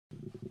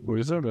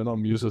Was there been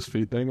on Mews's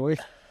feet dangling?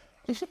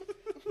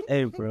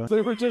 Hey, bro.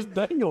 They were just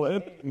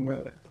dangling.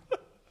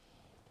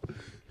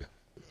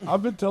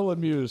 I've been telling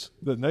Mews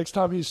that next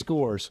time he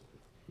scores,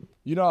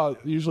 you know how I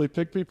usually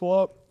pick people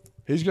up?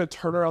 He's going to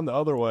turn around the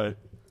other way.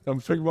 I'm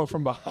pick them up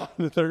from behind,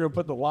 and they're going to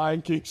put the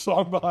Lion King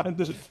song behind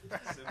it.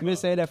 I've been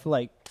saying that for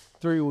like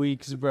 3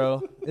 weeks,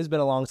 bro. It's been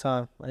a long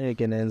time. I need to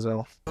get in the end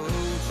zone.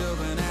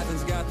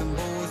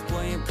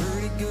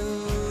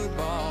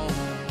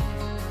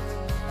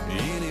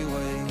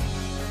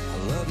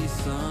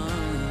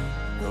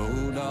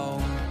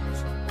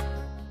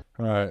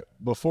 All right,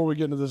 before we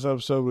get into this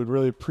episode, we'd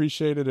really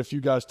appreciate it if you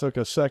guys took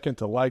a second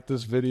to like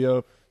this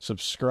video,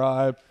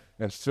 subscribe,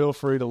 and feel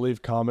free to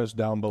leave comments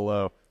down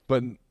below.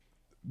 But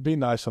be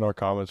nice in our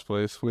comments,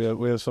 please. We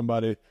have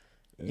somebody.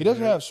 He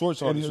doesn't have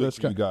shorts on this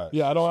week, you guys.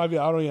 Yeah, I don't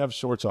even have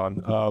shorts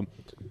on.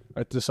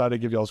 I decided to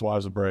give y'all's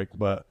wives a break,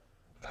 but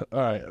all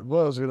right. What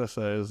I was gonna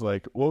say is,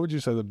 like, what would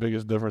you say the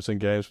biggest difference in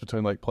games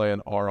between like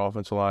playing our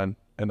offensive line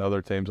and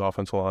other teams'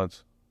 offensive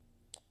lines?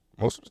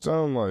 Most of the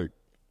time, like,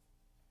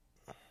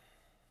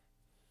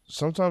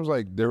 sometimes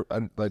like their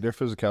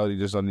physicality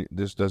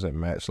just doesn't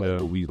match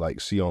like what we like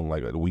see on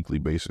like a weekly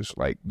basis.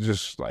 Like,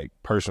 just like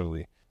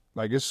personally,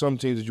 like, it's some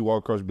teams that you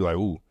walk across and be like,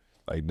 ooh,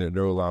 like their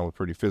line was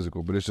pretty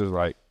physical, but it's just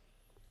like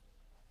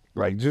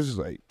just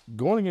like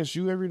going against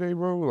you every day,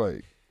 bro.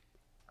 Like,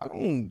 I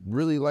don't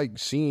really like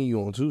seeing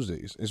you on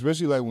Tuesdays,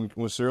 especially like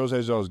when Cyril's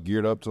has y'all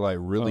geared up to like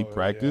really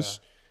practice.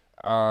 Yeah.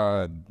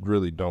 I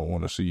really don't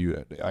want to see you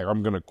that day. Like,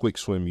 I'm gonna quick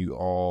swim you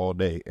all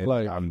day, and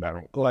like, I'm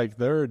down. Like,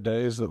 there are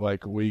days that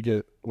like we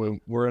get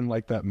when we're in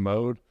like that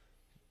mode,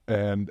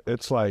 and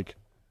it's like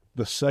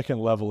the second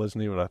level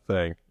isn't even a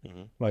thing.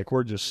 Mm-hmm. Like,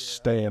 we're just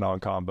staying on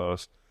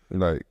combos.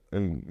 Like,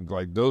 and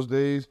like those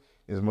days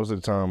is most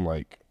of the time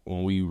like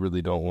when we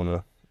really don't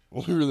want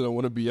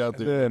to be out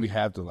there. And we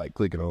have to like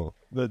click it on.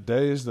 The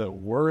days that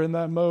we're in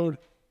that mode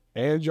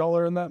and y'all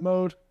are in that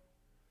mode,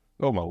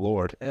 oh my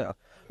Lord, yeah.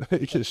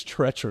 It gets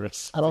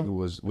treacherous. I think it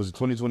was it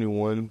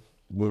 2021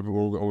 when we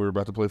were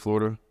about to play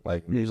Florida?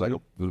 Like, it was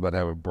about to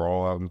have a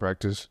brawl out in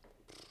practice.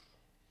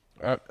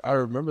 I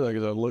remember that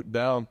because I looked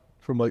down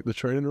from like the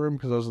training room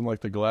because I was in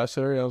like the glass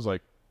area. I was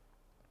like,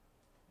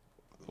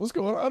 "What's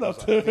going on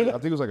up there?" I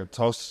think it was like a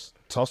toss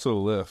to the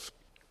left.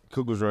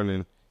 Cook was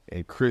running,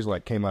 and Chris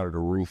like came out of the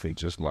roof and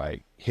just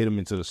like hit him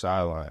into the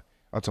sideline.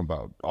 I'm talking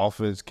about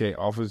offense came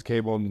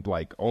on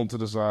like onto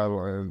the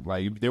sideline.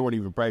 Like, they weren't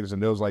even practicing.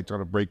 They was like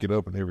trying to break it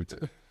up and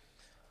everything.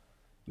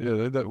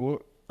 Yeah,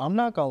 I'm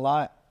not gonna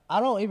lie.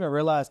 I don't even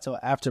realize till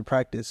after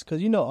practice,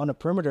 because, you know, on the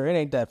perimeter it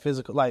ain't that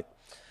physical. Like,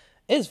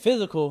 it's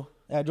physical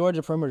at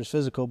Georgia. Perimeter is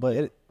physical,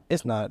 but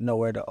it's not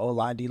nowhere to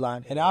O-line,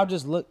 D-line. And I'll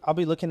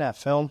be looking at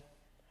film.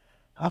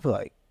 I'll be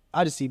like,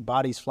 I just see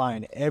bodies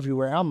flying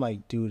everywhere. I'm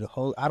like, dude,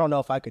 I don't know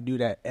if I could do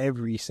that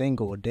every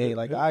single day.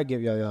 Like, I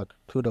give y'all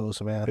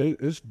kudos, man.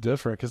 It's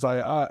different because I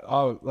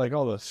like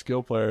all the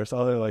skill players. I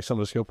like some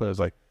of the skill players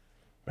like,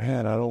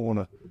 man, I don't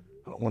want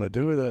to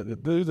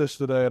do this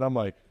today. And I'm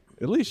like,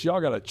 at least y'all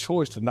got a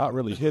choice to not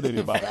really hit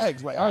anybody.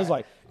 Like, I was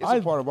like, it's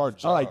a part of our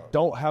job. I like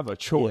don't have a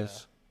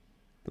choice.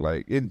 Yeah.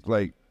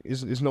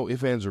 It's no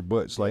ifs, ands, or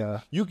buts.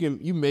 Like,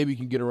 you maybe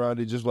can get around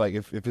it just like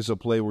if it's a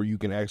play where you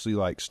can actually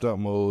like stunt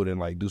mode and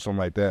like do something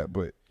like that.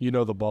 But you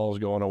know the ball's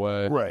going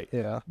away, right?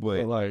 Yeah.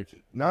 But like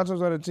 9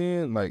 times out of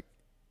 10, like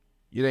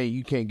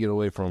you can't get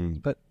away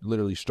from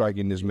literally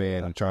striking this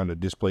man and trying to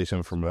displace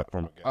him from a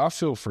guy. I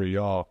feel for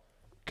y'all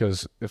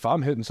because if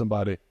I'm hitting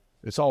somebody,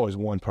 it's always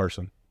one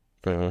person.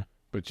 Uh-huh.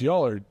 But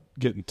y'all are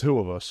getting 2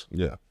 of us.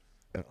 Yeah.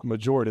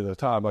 Majority of the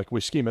time, like,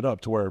 we scheme it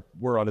up to where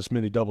we're on as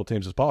many double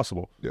teams as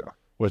possible. Yeah.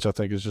 Which I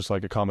think is just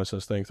like a common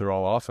sense thing through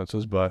all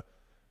offenses. But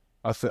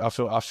I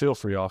feel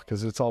for y'all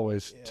because it's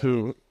always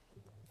 2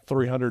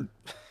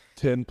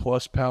 310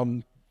 plus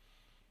pound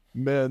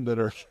men that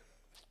are.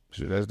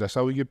 That's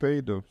how we get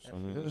paid, though.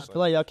 I feel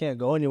like y'all can't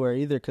go anywhere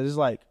either, because it's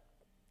like,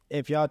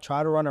 if y'all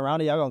try to run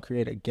around it, y'all gonna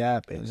create a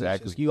gap. And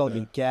exactly. You gonna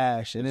get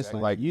gashed, and it's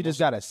like you just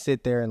gotta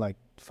sit there and like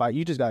fight.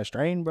 You just gotta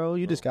strain, bro.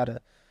 You just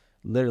gotta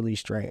literally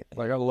strain.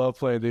 Like, I love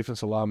playing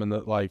defensive linemen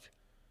that like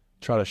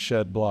try to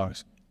shed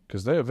blocks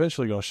because they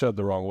eventually gonna shed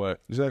the wrong way.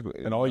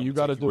 Exactly. And all you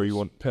gotta do is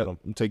pet them.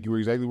 Take you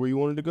exactly where you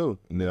wanted to go,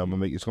 and then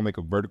it's gonna make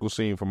a vertical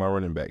seam for my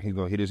running back. He's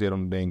gonna hit his head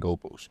on the dang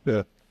goalpost.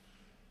 Yeah.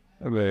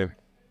 I mean,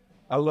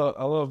 I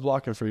love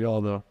blocking for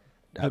y'all though.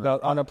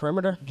 On the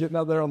perimeter, getting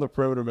out there on the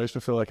perimeter makes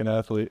me feel like an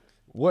athlete.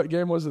 What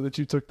game was it that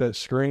you took that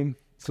screen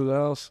to the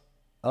house?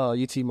 Oh,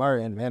 UT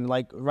Martin, man.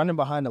 Like, running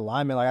behind the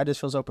lineman, like, I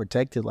just feel so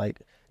protected. Like,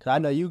 cause I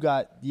know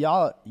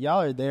y'all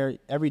are there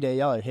every day.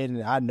 Y'all are hitting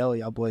it. I know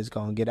y'all boys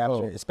gonna get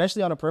after it,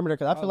 especially on the perimeter,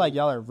 because I feel like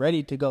y'all are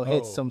ready to go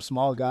hit some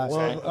small guys.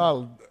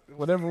 Well,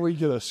 whenever we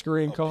get a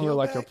screen call or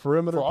like a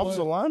perimeter for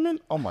offensive lineman,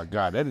 oh my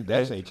God,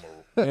 that's a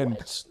and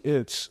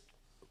it's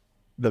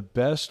the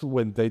best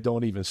when they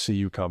don't even see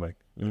you coming.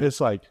 Mm-hmm.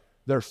 It's like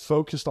they're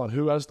focused on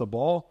who has the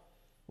ball.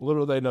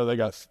 Literally, they know they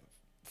got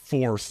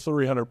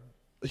 300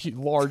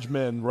 large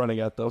men running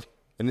at them.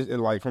 And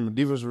like, from a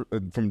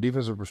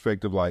defensive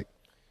perspective, like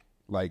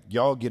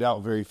y'all get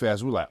out very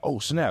fast. We're like, oh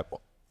snap,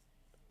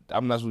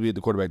 I'm not supposed to be at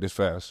the quarterback this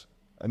fast.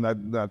 And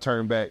I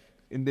turn back,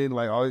 and then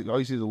like all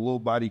you see is a little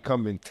body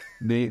coming.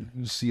 Then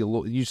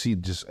you see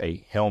just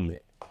a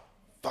helmet.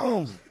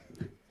 Boom.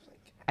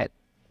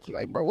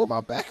 Like, bro, where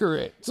my backer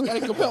at? Somebody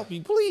come help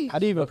me, please. How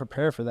do you even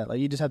prepare for that? Like,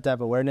 you just have to have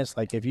awareness.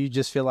 Like, if you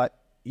just feel like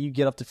you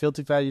get off the field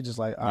too fast, you just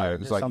like, all right.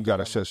 It's like you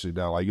gotta shut shit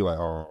down. Like you're like,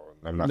 oh,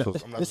 I'm not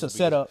supposed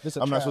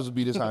to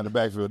be this high in the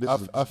backfield.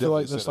 I feel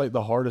like that's like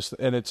the hardest,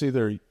 and it's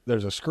either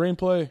there's a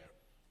screenplay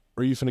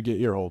or you finna get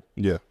earholed.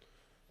 Yeah.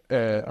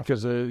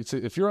 Because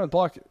if you're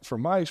unblocked,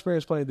 from my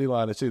experience playing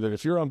D-line, it's either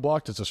if you're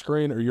unblocked, it's a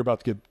screen, or you're about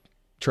to get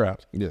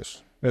trapped.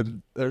 Yes.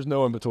 And there's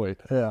no in between.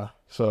 Yeah.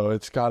 So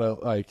it's gotta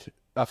like,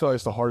 I feel like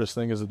it's the hardest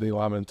thing as a D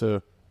lineman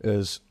too,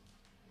 is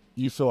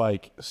you feel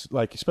like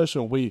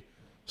especially when we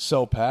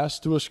sell pass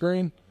to a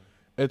screen,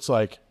 it's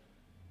like,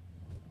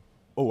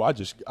 oh, I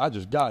just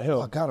got him.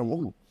 I got him.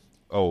 Ooh.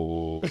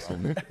 Oh,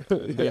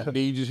 yeah. Then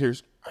you just hear,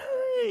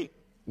 hey.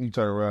 You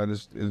turn around,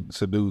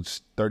 it's a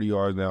dude's 30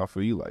 yards now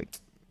for you. Like,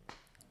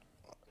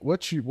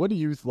 what do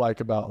you like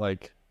about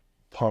like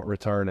punt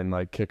return and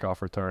like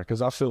kickoff return?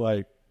 Because I feel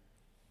like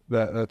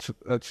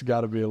that's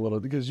got to be a little,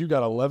 because you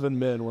got 11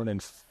 men running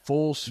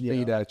full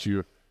speed at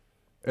you,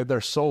 and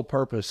their sole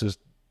purpose is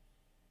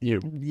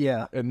you.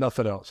 Yeah. And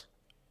nothing else.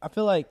 I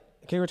feel like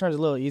kick return is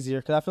a little easier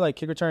because I feel like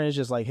kick return is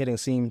just like hitting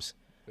seams.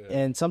 Yeah.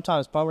 And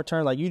sometimes punt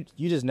return, like you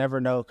just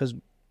never know, because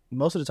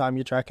most of the time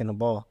you're tracking the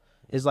ball.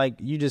 It's like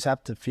you just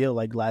have to feel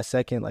like last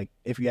second, like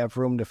if you have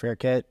room to fair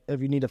catch,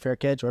 if you need a fair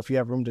catch, or if you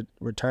have room to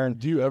return.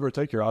 Do you ever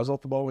take your eyes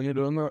off the ball when you're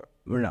doing that?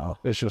 No.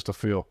 It's just a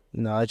feel.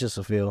 No, it's just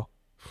a feel.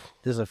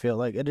 Just a feel.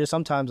 Like there's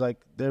sometimes like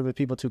there were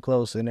people too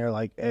close and they're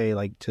like, hey,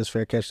 like just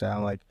fair catch that.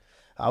 I'm like,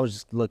 I was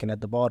just looking at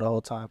the ball the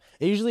whole time.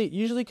 It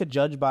usually could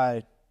judge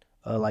by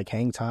like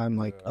hang time,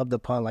 like of the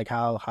punt, like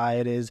how high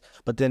it is.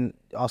 But then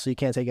also you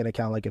can't take into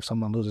account like if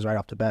someone loses right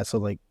off the bat. So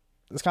like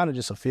it's kind of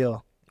just a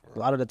feel a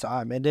lot of the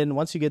time. And then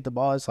once you get the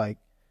ball, it's like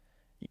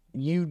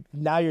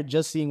you're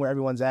just seeing where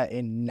everyone's at,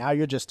 and now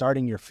you're just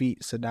starting your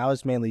feet. So now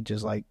it's mainly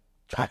just like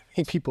trying to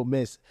make people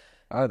miss.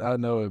 I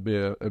know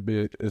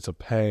it's a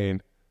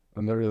pain.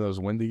 And they're in those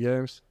windy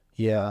games.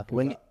 Yeah.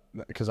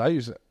 Because I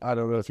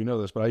don't know if you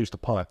know this, but I used to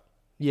punt.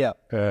 Yeah.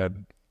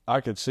 And I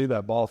could see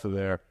that ball through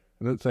there.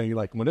 And the thing,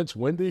 like, when it's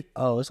windy.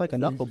 Oh, it's like a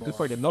knuckleball. It's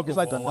like a knuckleball. It's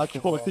like a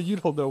knuckleball. You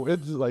don't know.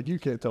 It's like you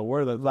can't tell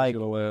where that's going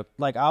to land.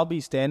 Like, I'll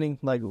be standing.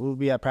 Like, we'll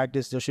be at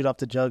practice. They'll shoot off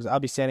the jugs. I'll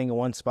be standing in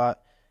one spot.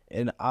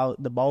 And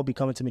the ball will be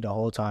coming to me the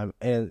whole time.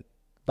 And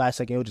last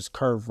second, it'll just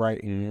curve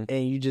right. Mm-hmm.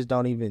 And you just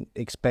don't even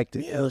expect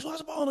it. Mills, what's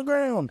the ball on the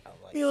ground?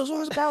 Mills,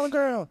 what's the ball on the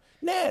ground?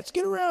 Nats,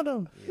 get around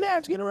him.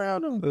 Nats, get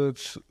around him.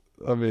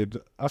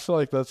 I feel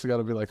like that's got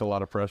to be like a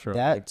lot of pressure.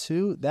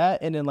 That,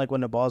 and then like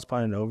when the ball's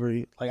punted over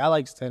you, like I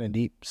like standing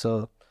deep,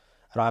 so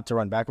I don't have to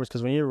run backwards.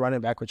 Because when you're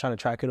running backwards, trying to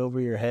track it over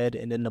your head,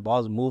 and then the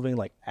ball's moving,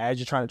 like as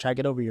you're trying to track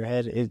it over your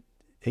head,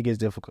 it gets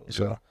difficult.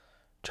 So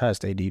try to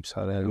stay deep.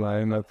 So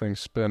that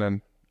thing's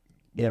spinning.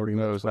 Lord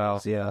knows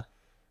how. Yeah.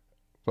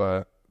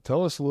 But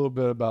tell us a little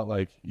bit about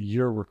like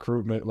your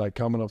recruitment, like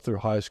coming up through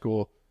high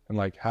school, and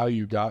like how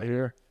you got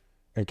here.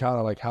 And kind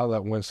of like how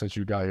that went since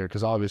you got here,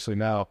 because obviously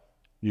now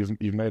you've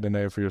made a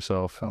name for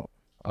yourself.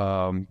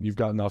 You've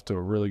gotten off to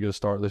a really good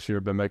start this year,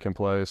 been making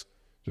plays.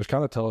 Just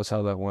kind of tell us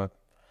how that went.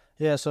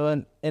 Yeah,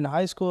 so in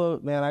high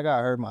school, man, I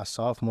got hurt my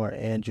sophomore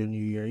and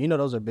junior year. You know,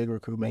 those are big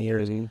recruitment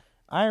years. Mm-hmm.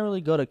 I didn't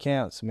really go to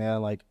camps,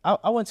 man. Like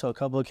I went to a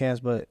couple of camps,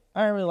 but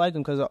I didn't really like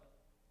them because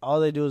all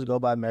they do is go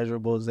by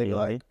measurables. They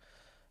like,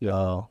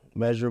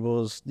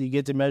 measurables. You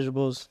get to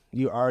measurables,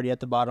 you're already at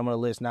the bottom of the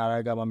list. Now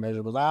I got my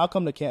measurables. I'll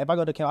come to camp. If I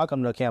go to camp, I'll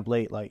come to camp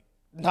late. Like,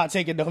 not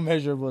taking no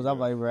measurables. I'm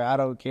like, bro, I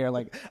don't care.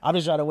 Like, I'm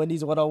just trying to win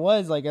these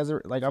one-on-ones. Like,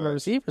 I'm a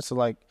receiver. So,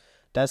 like,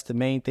 that's the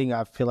main thing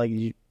I feel like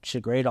you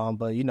should grade on.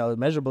 But, you know,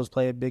 measurables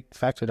play a big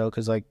factor, though,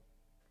 because, like,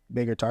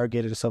 bigger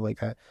target and stuff like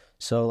that.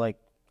 So, like,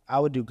 I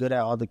would do good at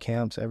all the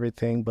camps,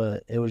 everything,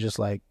 but it was just,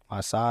 like,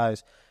 my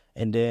size.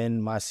 And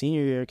then my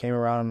senior year came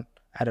around.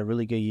 I had a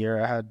really good year.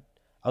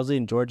 I was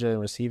leading Georgia in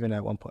receiving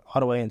at one point, all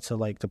the way into,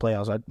 like, the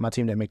playoffs. My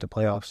team didn't make the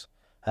playoffs.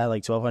 I had,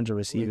 like, 1,200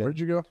 receiving. Where'd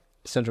you go?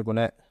 Central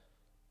Gwinnett.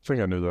 I think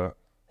I knew that.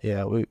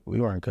 Yeah, we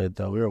weren't good,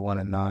 though. We were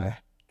 1-9.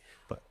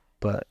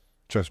 But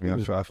trust me, I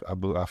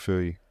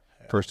feel you.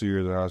 First 2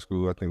 years of high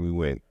school, I think we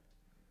went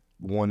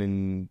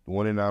 1-9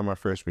 my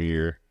freshman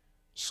year.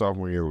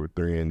 Sophomore year, we were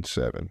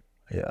 3-7.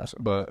 Yeah.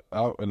 But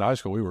in high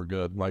school, we were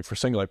good. Like, for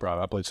single A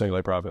private, I played single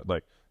A private.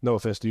 Like, no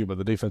offense to you, but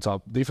the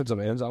defensive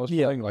ends I was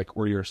playing, like,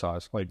 were your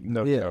size. Like,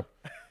 no. It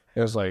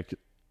was like,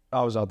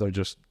 I was out there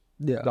just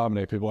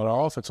dominating people. And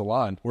our offensive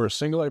line, we're a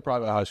single A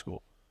private high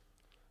school.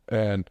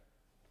 And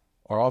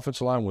our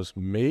offensive line was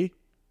me,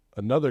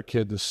 another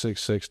kid that's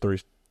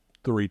 6'6",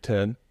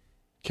 310.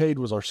 Cade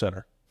was our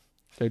center.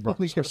 Cade Brown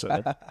was our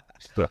center.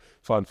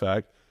 Fun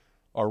fact.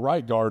 Our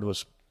right guard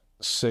was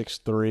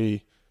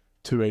 6'3",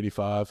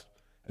 285.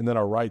 And then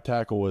our right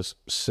tackle was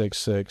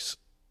 6'6",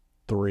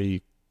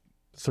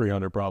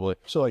 300 probably.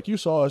 So, like, you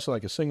saw us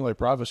like a single A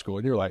private school,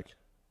 and you're like,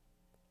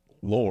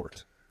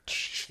 Lord,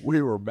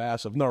 we were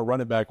massive. No, our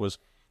running back was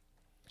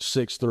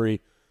 6'3",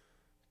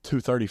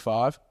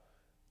 235.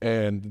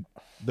 and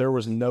there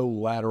was no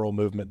lateral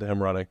movement to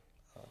him running.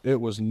 It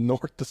was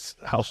north to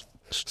south,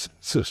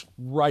 just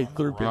right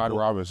through Rod people.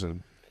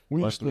 Robinson.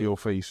 We Busting your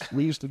face.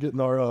 We used to get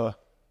in our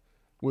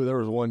there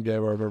was one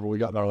game I remember we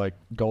got in our like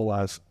goal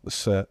line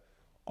set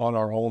on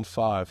our own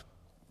 5,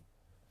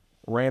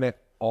 ran it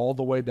all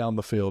the way down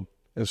the field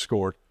and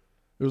scored.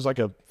 It was like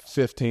a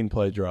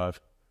 15-play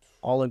drive.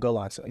 All in goal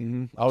line set.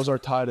 I was our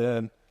tight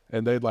end,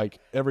 and they'd like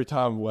every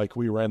time like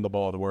we ran the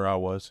ball to where I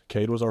was.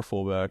 Cade was our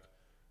fullback,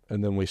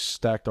 and then we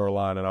stacked our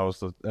line, and I was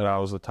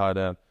the tight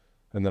end,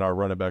 and then our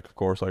running back, of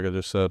course, like I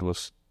just said, he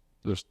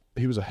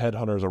was a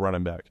headhunter as a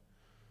running back.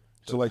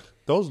 So like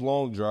those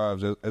long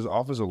drives as an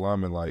offensive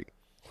lineman, like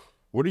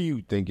what are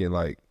you thinking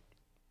like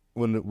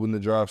when the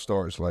drive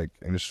starts, like,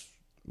 and it's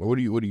what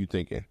are you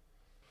thinking?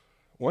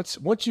 Once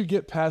you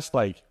get past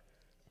like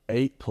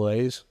 8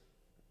 plays,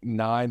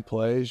 9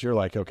 plays, you're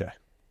like, okay,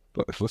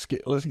 let's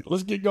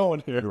get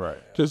going here, Right.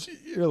 Because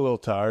you're a little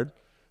tired.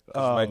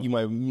 You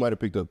might have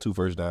picked up 2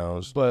 first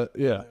downs. But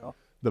yeah,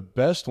 the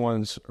best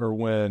ones are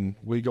when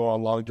we go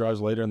on long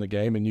drives later in the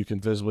game and you can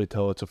visibly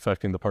tell it's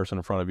affecting the person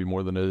in front of you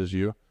more than it is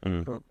you.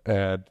 Mm-hmm.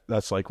 And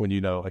that's like when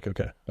you know, like,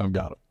 okay, I've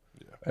got him.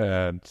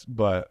 Yeah.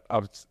 But I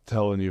was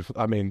telling you,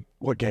 I mean,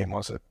 what game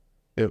was it?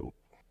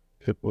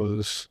 It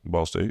was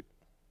Ball State.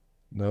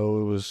 No,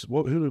 it was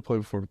who did we play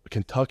before?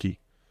 Kentucky.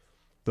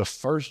 The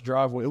first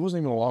drive, it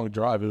wasn't even a long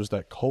drive. It was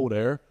that cold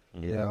air.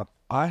 Yeah.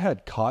 I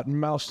had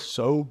cottonmouth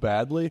so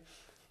badly,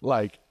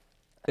 like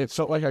it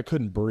felt like I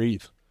couldn't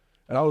breathe.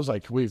 And I was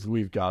like,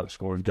 we've got to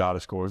score. We've got to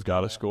score. We've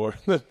got to score.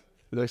 The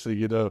next thing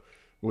you know,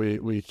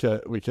 we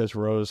catch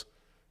Rose,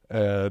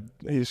 and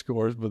he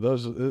scores. But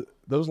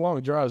those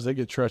long drives, they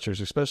get treacherous,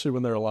 especially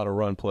when there are a lot of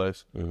run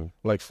plays,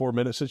 like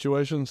 4-minute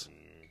situations.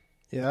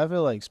 Yeah, I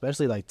feel like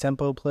especially like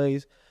tempo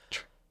plays.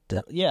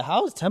 Yeah,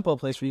 how is tempo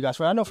plays for you guys?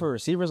 I know for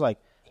receivers, like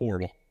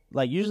Horrible.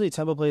 Like usually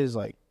tempo plays is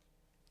like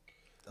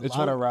a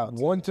lot of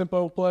routes. One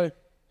tempo play.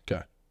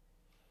 Okay.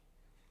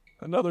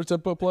 Another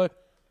tempo play.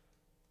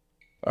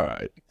 All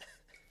right.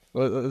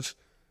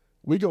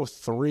 We go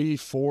 3,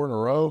 4 in a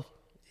row.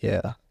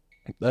 Yeah.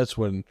 That's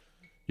when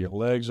your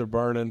legs are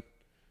burning.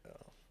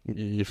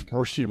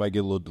 First you might get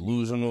a little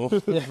delusional.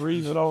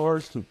 Breathing all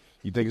hurts.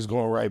 You think it's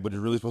going right, but it's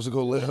really supposed to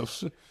go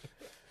left.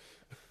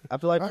 I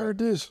feel like I heard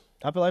this.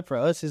 I feel like for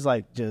us it's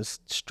like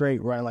just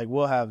straight run. Like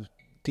we'll have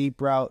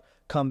deep route,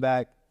 come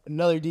back,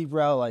 another deep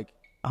route. Like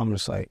I'm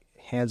just like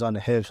hands on the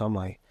hips. I'm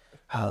like,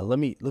 let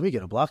me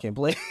get a blocking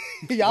play.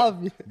 Y'all,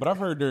 But I've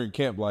heard during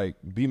camp, like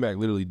B-Mac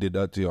literally did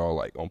that to y'all,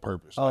 like on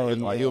purpose.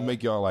 Like he'll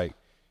make y'all like.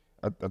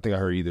 I think I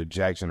heard either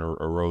Jackson or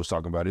Rose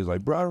talking about it. He's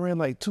like, bro, I ran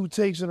like 2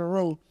 takes in a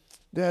row.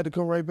 They had to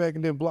come right back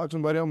and then block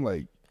somebody. I'm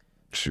like,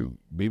 shoot,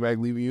 B-Mac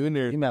leaving you in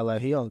there. he might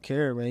like he don't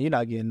care, man. You're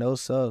not getting no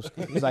subs.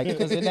 He's like,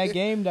 because in that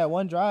game, that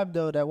one drive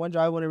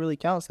when it really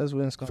counts, that's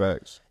when it's going.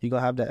 Facts. You're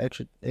gonna have that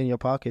extra in your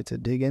pocket to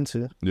dig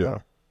into. Yeah.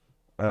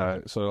 All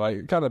right. So,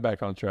 like, kind of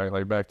back on track,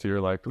 like back to your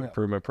like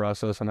improvement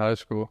process in high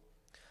school.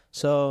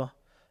 So,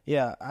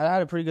 yeah, I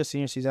had a pretty good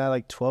senior season. I had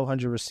like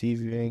 1,200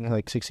 receiving,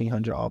 like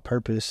 1,600 all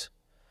purpose.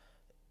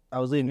 I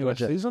was leading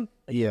Georgia. Season?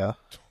 Yeah.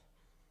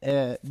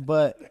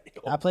 But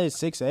I played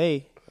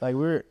 6A. Like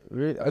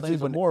That's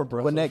even more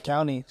impressive. Gwinnett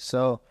County.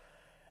 So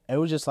it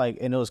was just like,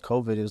 and it was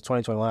COVID. It was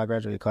 2021. I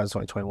graduated class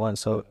 2021.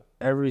 So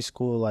every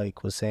school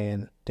like was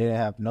saying they didn't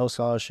have no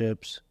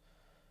scholarships.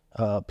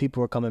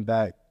 People were coming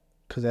back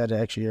because they had the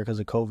extra year because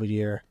of COVID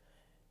year.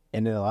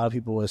 And then a lot of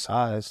people with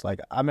size. Like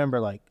I remember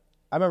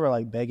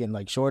begging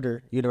like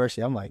shorter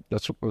university. I'm like,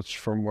 That's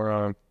from where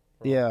I'm.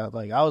 yeah,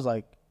 like I was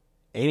like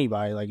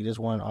anybody like just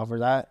one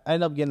offers. I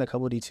ended up getting a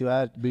couple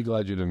D2. Be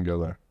glad you didn't go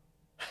there.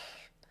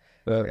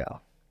 Yeah.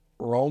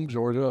 Rome,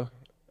 Georgia,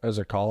 as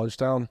a college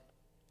town,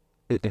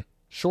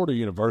 shorter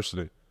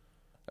university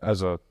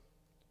as a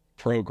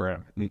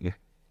program.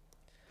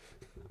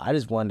 I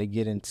just wanted to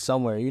get in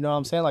somewhere. You know what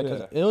I'm saying? Like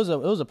 'cause it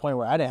was a point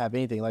where I didn't have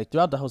anything. Like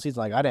throughout the whole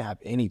season, like I didn't have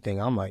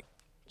anything. I'm like,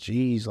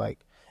 geez, like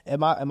and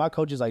my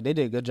coaches like they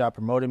did a good job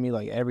promoting me,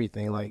 like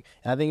everything. Like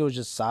and I think it was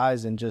just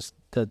size and just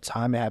the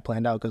time it had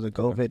planned out because of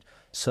COVID.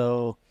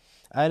 So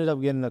I ended up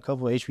getting a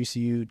couple of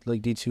HBCU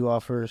like D2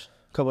 offers,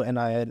 a couple of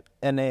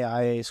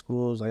NAIA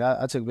schools. Like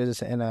I took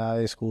business at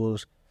NAIA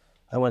schools.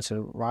 I went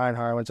to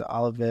Reinhardt, I went to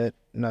Olivet,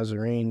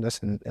 Nazarene. That's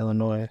in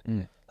Illinois.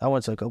 I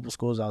went to a couple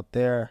schools out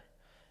there.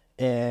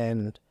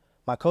 And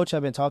my coach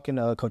had been talking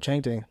to Coach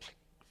Hankton,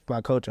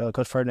 my coach,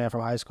 Coach Ferdinand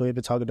from high school. He'd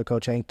been talking to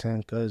Coach Hankton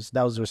because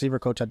that was the receiver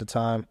coach at the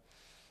time.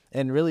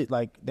 And really,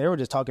 like, they were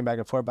just talking back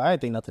and forth, but I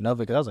didn't think nothing of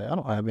it because I was like, I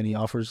don't have any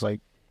offers. Like,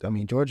 I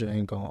mean, Georgia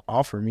ain't going to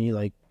offer me,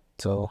 like,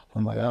 so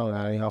I'm like, I don't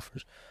have any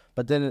offers.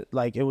 But then,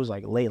 it was,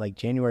 like, late, like,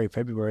 January,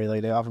 February,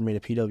 like, they offered me the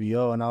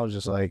PWO, and I was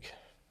just like,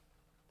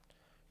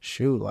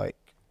 shoot, like,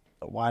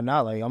 why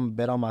not? Like, I'm going to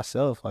bet on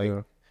myself, like,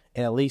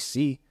 and at least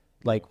see,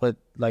 like, what,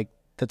 like,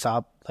 the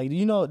top, like,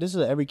 you know, this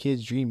is every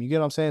kid's dream. You get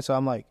what I'm saying? So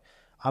I'm like,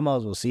 I might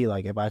as well see,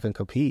 like, if I can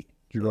compete.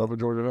 Did you grow up in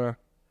Georgia now?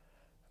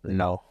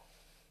 No,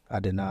 I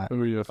did not.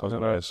 Who are you? I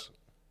was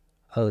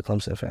I was a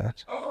Clemson fan.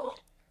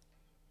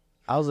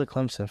 I was a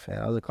Clemson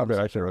fan. I mean,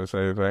 I can't really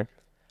say anything.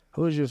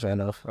 Who was you a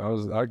fan of? I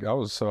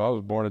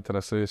was born in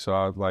Tennessee, so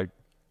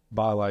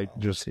I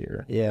just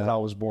here. what I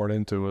was born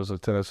into was a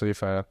Tennessee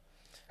fan.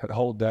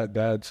 Whole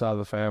dad side of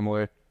the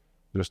family,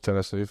 just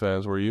Tennessee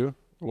fans. Were you?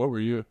 What were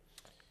you?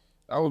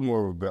 I was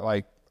more of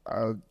a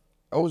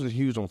I wasn't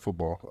huge on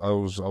football. I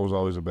was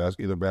always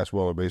either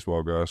basketball or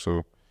baseball guy.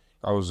 So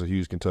I was a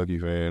huge Kentucky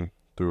fan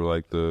through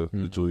like the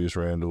Julius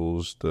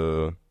Randles,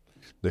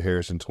 the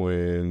Harrison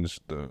twins,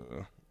 the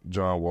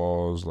John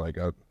Walls. Like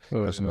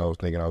that's when I was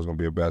thinking I was gonna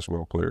be a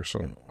basketball player.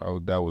 So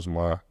that was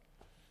my.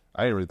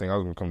 I didn't really think I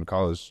was gonna come to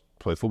college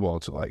play football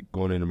until like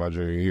going into my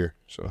junior year.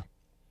 So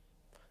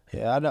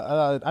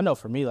yeah, I know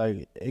for me,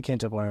 like it came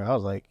to a point where I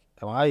was like,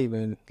 am I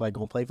even like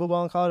gonna play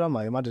football in college? I'm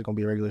like, am I just gonna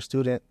be a regular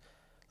student?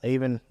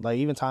 Even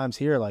times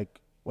here, like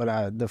when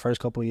the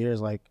first couple of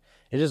years, like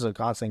it's just a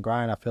constant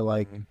grind. I feel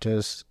like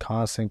just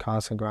constant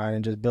grind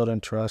and just building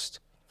trust.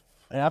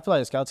 And I feel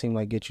like the scout team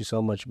like gets you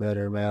so much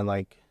better, man.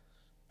 Like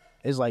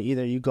it's like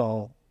either you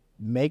gonna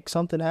make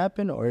something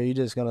happen or you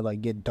just gonna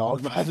like get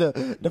dogged by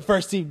the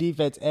first team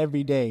defense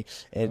every day.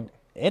 And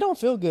it don't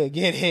feel good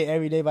getting hit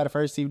every day by the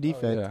first team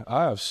defense. Yeah,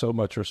 I have so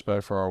much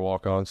respect for our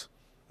walk-ons.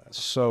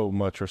 So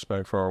much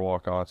respect for our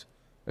walk-ons.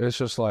 It's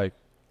just like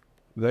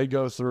they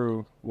go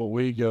through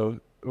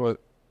what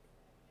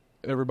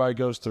everybody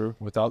goes through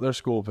without their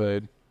school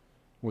paid,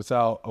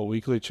 without a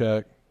weekly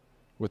check,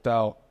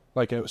 without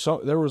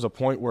there was a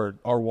point where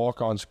our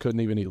walk-ons couldn't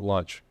even eat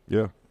lunch.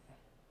 yeah,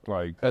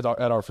 like at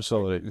our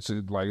facility. it's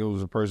like it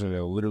was a person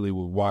that literally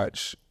would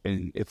watch,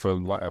 and if a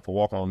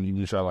walk on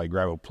even try to like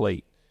grab a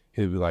plate,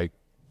 he'd be like,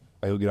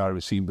 he'll get out of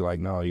his seat and be like,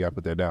 no, you gotta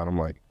put that down. I'm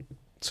like,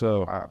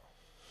 so wow.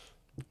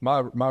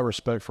 My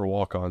respect for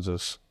walk-ons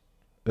is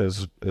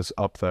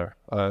up there.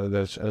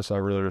 That's I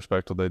really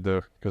respect what they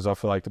do, because I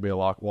feel like to be a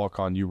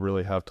walk-on, you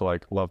really have to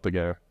like love the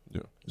game.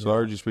 Yeah. So I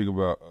heard you speak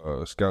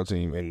about scout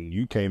team, and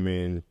you came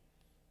in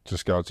to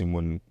scout team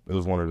when it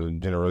was one of the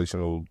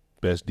generational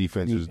best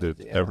defenses that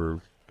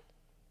ever.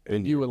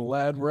 And You and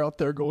Lad were out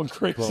there going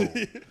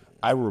crazy.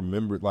 bro, I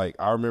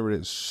remember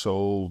it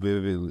so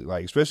vividly,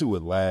 like especially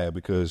with Lad,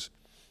 because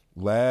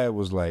Lad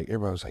was like,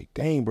 everybody was like,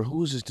 dang, bro,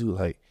 who is this dude?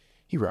 Like,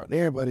 he routing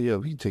everybody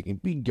up. He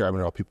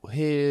grabbing all people's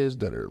heads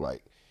that are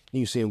like,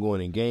 you see him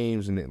going in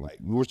games, and then like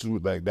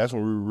that's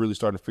when we were really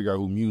starting to figure out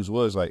who Mews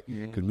was, like,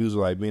 because Mews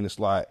was like being a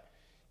slot,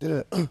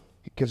 he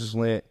catches a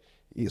slant,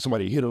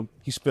 somebody hit him,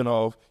 he spin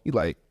off, he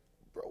like,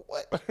 bro,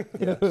 what?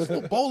 This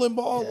little bowling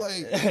ball,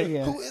 like,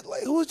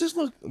 who is this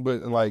look?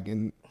 But like,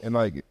 and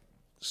like,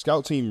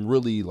 scout team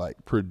really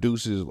like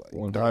produces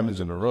like diamonds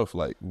in the rough,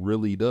 like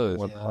really does,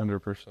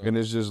 100%. and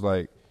it's just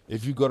like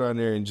if you go down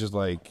there and just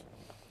like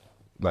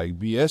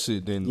BS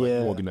it, then like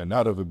you won't get nothing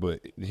out of it.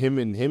 But him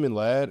and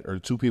Lad are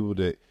two people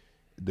that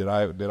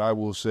I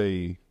will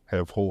say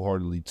have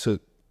wholeheartedly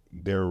took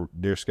their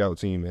scout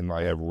team and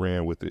like have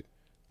ran with it.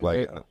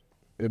 Like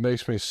it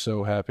makes me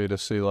so happy to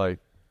see like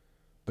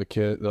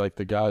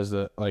the guys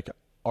that like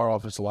our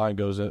offensive line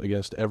goes in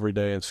against every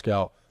day in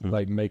scout,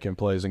 like making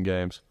plays in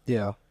games.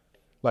 Yeah.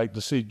 Like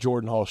to see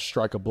Jordan Hall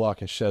strike a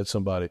block and shed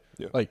somebody.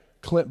 Yeah. Like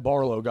Clint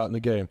Barlow got in the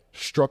game,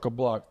 struck a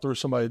block, threw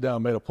somebody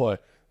down, made a play.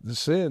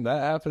 Seeing that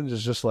happen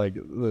is just like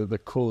the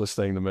coolest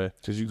thing to me.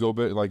 Because you go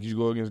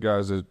against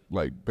guys that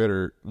like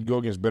better. You go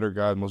against better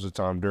guys most of the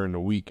time during the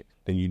week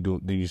than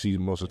you see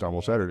most of the time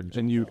on Saturdays.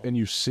 And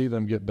you see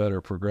them get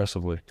better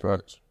progressively.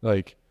 Right.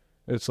 Like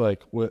it's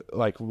like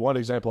one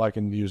example I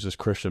can use is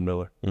Christian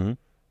Miller.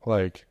 Mm-hmm.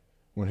 Like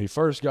when he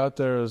first got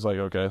there, it was like,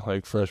 okay,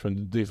 like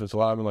freshman defensive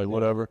lineman, like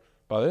whatever.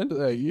 By the end of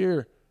that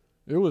year,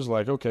 it was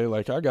like, okay,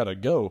 like I gotta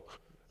go.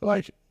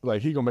 Like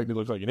he gonna make me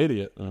look like an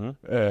idiot,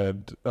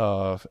 and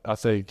I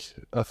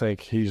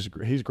think he's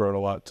grown a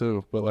lot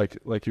too. But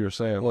like you were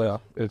saying,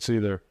 it's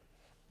either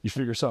you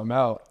figure something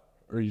out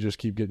or you just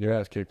keep getting your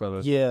ass kicked by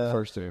the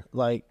first team.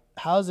 Like,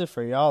 how's it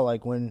for y'all?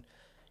 Like when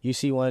you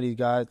see one of these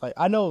guys, like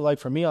I know, like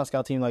for me on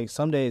scout team, like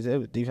some days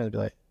defense be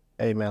like,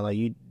 "Hey man, like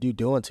you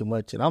doing too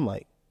much," and I'm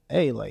like,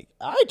 "Hey, like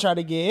I ain't trying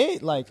to get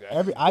hit." Like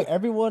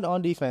everyone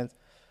on defense,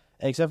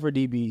 except for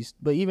DBs,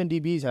 but even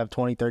DBs have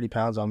 20, 30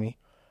 pounds on me.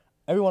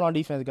 Everyone on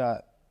defense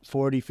got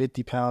 40,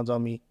 50 pounds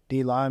on me.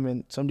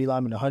 Some D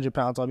linemen 100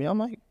 pounds on me. I'm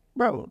like,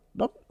 bro,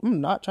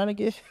 I'm not trying to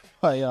get hit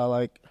by y'all.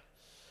 Like,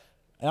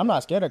 and I'm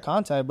not scared of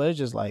contact, but it's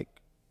just like,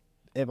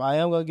 if I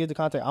am gonna get the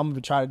contact, I'm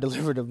gonna try to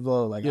deliver the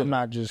blow. Like, I'm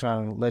not just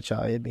trying to let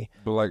y'all hit me.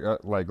 But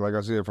like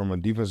I said, from a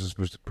defensive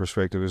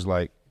perspective, it's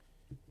like,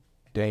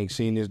 dang,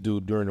 seeing this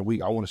dude during the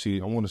week, I want to see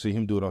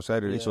him do it on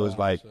Saturday. So it's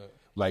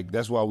like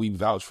that's why we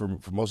vouch for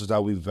most of the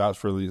time. We vouch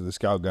for the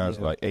scout guys.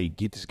 Like, hey,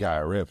 get this guy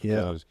a rep.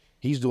 Because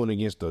he's doing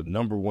against the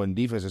number one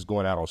defense that's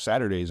going out on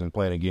Saturdays and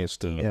playing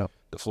against the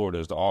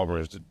Floridas, the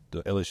Auburns,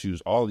 the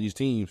LSUs, all of these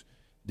teams.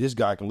 This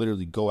guy can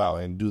literally go out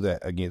and do that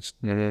against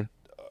an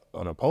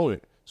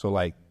opponent. So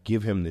like,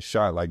 give him the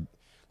shot. Like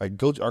our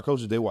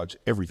coaches, they watch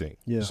everything.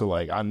 Yeah. So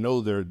like, I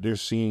know they're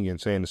seeing and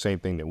saying the same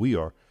thing that we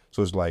are.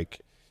 So it's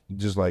like,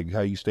 just like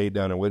how you stayed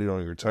down and waited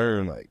on your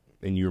turn, like,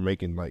 and you're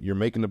making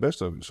the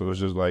best of it. So it's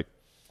just like,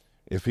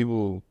 if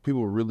people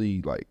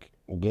really like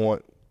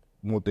want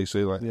what they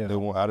say, like they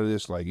want out of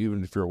this, like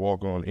even if you're a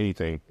walk on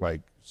anything,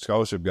 like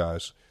scholarship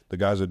guys, the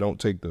guys that don't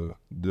take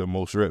the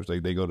most reps,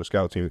 they go to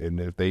scout team, and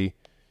if they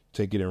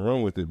take it and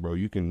run with it, bro,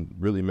 you can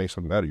really make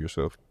something out of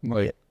yourself.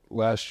 Like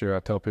last year, I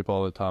tell people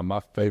all the time,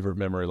 my favorite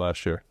memory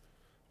last year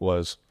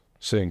was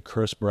seeing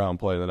Chris Brown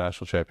play the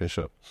national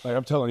championship. Like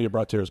I'm telling you, it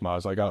brought tears to my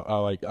eyes.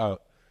 Like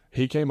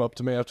he came up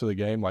to me after the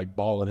game, like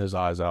bawling his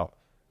eyes out.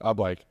 I'm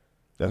like,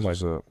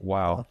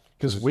 wow,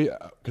 because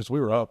we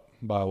were up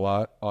by a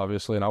lot,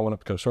 obviously, and I went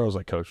up to Coach Charles,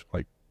 like, Coach,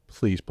 like,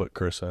 please put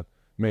Chris in.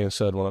 Me and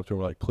Sed went up to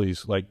him, like,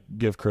 please, like,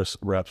 give Chris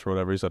reps or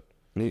whatever. He said,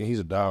 he's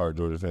a diehard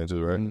Georgia fan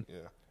too, right? Mm-hmm.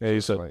 Yeah.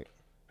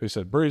 He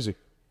said, Breezy,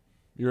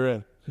 you're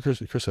in.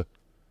 Chris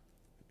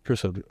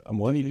said, I'm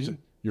what? He said,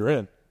 you're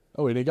in.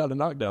 Oh, and he got a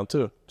knockdown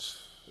too.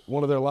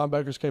 One of their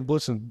linebackers came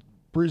blitzing.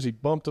 Breezy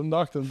bumped him,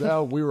 knocked him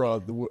down. We were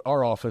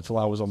our offensive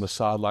line was on the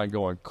sideline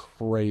going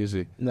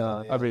crazy.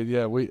 No, I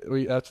mean,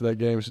 we after that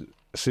game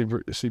see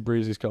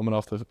Breezy's coming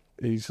off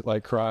he's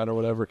like crying or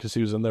whatever because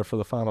he was in there for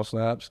the final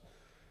snaps.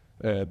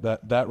 And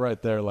that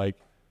right there like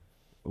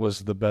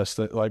was the best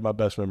like my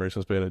best memory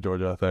since being at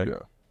Georgia, I think.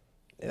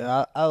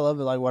 Yeah, I love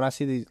it. Like when I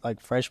see these like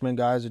freshman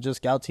guys or just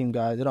scout team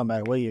guys, it don't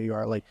matter what year you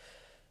are. Like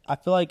I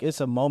feel like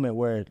it's a moment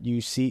where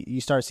you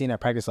start seeing at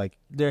practice like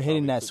they're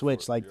hitting that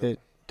switch, like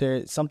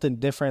they're something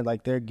different,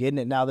 like they're getting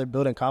it now, they're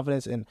building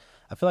confidence, and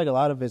I feel like a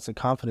lot of it's a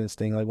confidence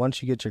thing. Like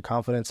once you get your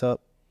confidence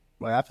up,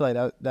 like I feel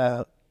like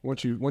that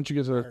once you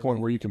get to the point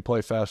where you can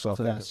play fast off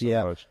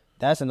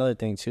that's another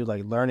thing too,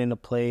 like learning the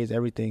plays,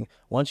 everything.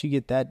 Once you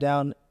get that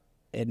down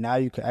and now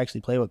you can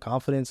actually play with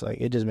confidence,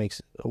 like it just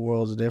makes a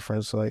world's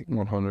difference. Like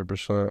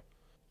 100%.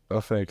 I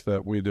think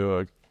that we do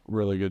a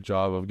really good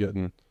job of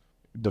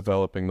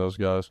developing those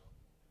guys,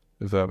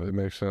 if that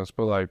makes sense.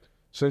 But like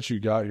since you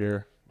got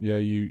here,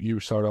 you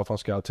started off on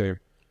scout team,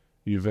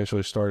 you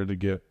eventually started to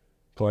get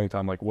playing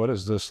time. Like what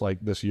is this like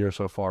this year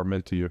so far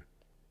meant to you?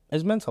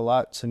 It's meant a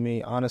lot to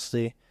me,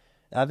 honestly.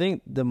 I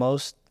think the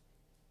most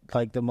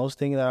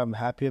thing that I'm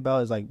happy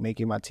about is like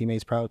making my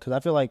teammates proud, because I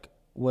feel like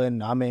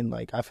when I'm in,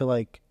 like I feel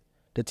like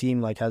the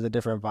team like has a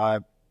different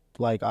vibe,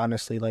 like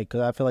honestly, like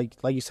because I feel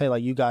like you say,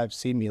 like you guys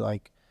see me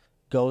like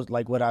go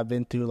like what I've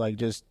been through, like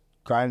just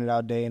grinding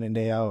out day in and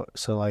day out.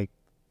 So like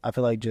I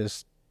feel like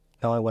just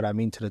knowing what I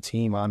mean to the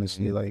team,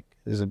 honestly, like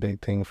is a big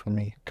thing for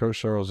me. Coach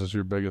Charles is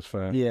your biggest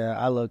fan. Yeah,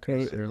 I love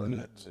Coach.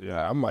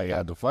 Yeah, I might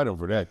have to fight him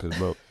for that because,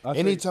 bro,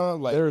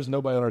 anytime like there is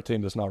nobody on our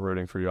team that's not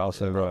rooting for you. I'll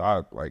say,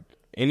 bro,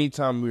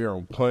 anytime we're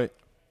on punt,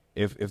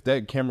 if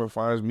that camera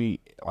finds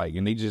me, like,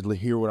 and they just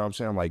hear what I'm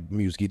saying, I'm like,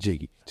 Mews, get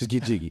jiggy, just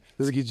get jiggy,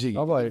 let's get jiggy.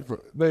 I'm like,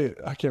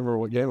 I can't remember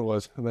what game it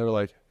was, and they were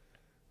like,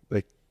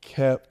 they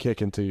kept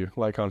kicking to you,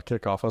 like on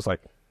kickoff. I was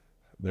like,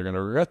 they're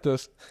gonna regret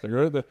this.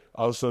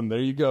 All of a sudden, there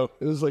you go.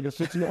 It was like a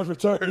 50-yard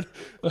return.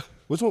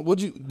 Which one?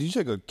 Did you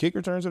take a kick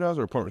return to the house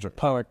or a punt return?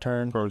 Punt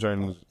return. Punt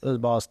return was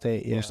Ball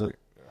State. Yeah.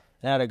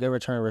 They had a good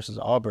return versus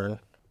Auburn.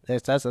 I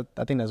think that's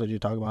what you're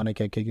talking about. And they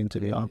kept kicking to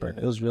the Auburn.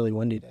 It was really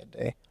windy that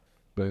day.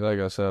 But like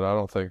I said, I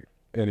don't think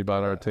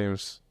anybody on our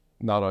team's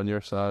not on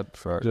your side.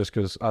 Just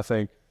because I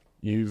think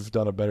you've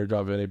done a better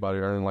job of anybody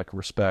earning like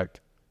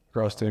respect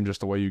across team,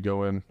 just the way you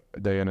go in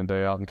and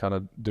day out and kind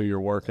of do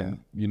your work, and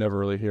you never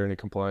really hear any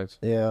complaints.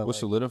 Yeah. What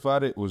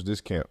solidified it was this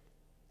camp.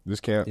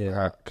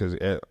 Because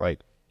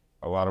like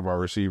a lot of our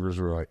receivers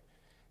were like,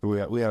 we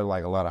had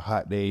like a lot of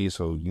hot days,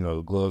 so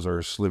gloves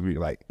are slippery.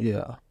 Like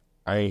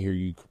I ain't hear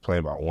you complain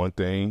about one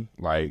thing.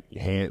 Like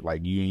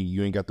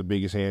you ain't got the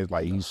biggest hands.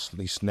 Like he's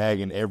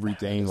snagging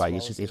everything. Like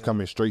it's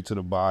coming straight to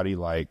the body.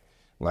 Like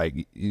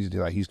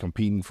he's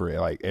competing for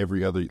like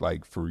every other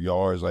like for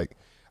yards. Like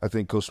I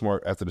think Coach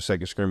Smart after the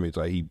second scrimmage,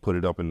 like he put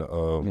it up in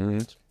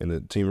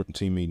the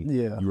team meeting.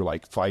 Yeah, you were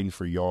like fighting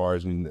for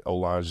yards, and the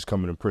O-line's just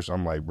coming in pressure.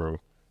 I'm like, bro,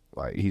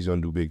 like he's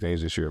gonna do big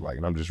things this year. Like,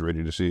 and I'm just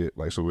ready to see it.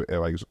 Like, so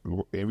like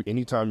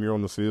anytime you're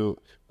on the field,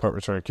 punt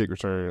return, kick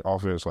return,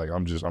 offense, like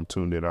I'm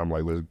tuned in. I'm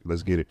like,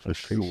 let's get it.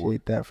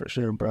 Appreciate that for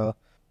sure, bro.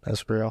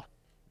 That's real.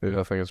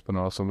 Yeah, I think it's been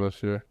awesome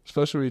this year,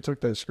 especially when you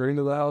took that screen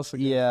to the house.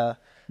 Yeah,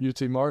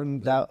 UT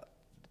Martin. That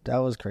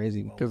was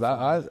crazy. Because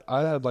I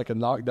had like a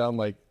knockdown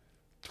like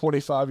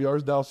 25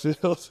 yards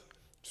downfield.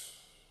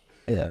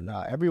 Yeah,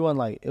 no, everyone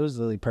like it was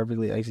really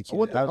perfectly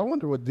executed. I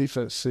wonder what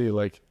defense see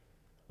like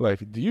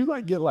do you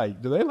like get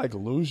like do they like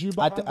lose you?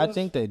 I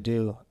think they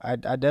do. I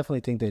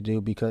definitely think they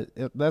do, because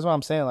that's what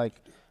I'm saying. Like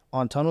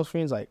on tunnel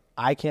screens, like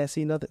I can't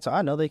see nothing, so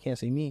I know they can't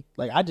see me.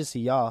 Like I just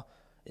see y'all.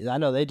 I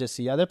know they just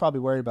see y'all. They're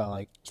probably worried about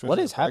like what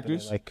is happening.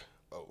 Like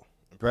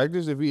in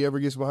practice, if he ever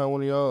gets behind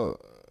one of y'all,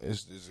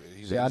 he's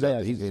not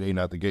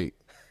the gate.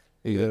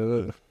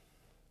 Yeah,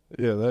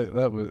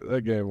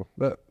 that game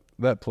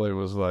that play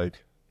was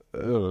like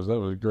that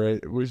was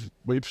great.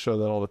 We show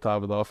that all the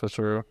time in the office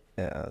room.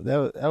 Yeah,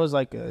 that was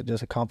like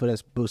just a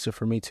confidence booster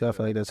for me too. I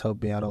feel like that's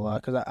helped me out a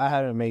lot, because I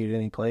hadn't made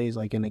any plays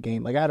like in the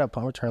game. Like I had a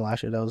punt return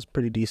last year that was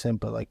pretty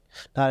decent, but like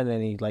not in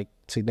any like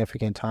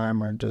significant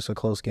time or just a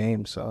close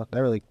game. So that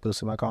really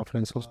boosted my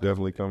confidence. It's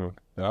definitely coming.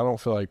 And I don't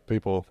feel like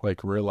people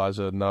like realize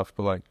it enough,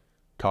 but like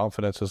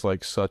confidence is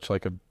like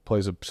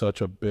plays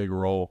such a big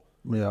role.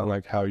 Yeah, in,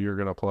 like how you're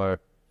gonna play.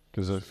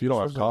 Because if you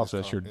don't have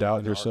confidence, you're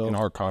doubting yourself. In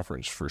our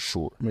conference, for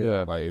sure.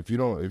 Yeah. Like if you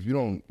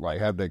don't like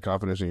have that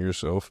confidence in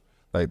yourself,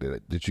 like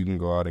that you can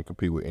go out and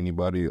compete with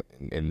anybody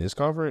in this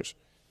conference.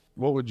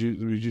 What would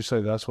you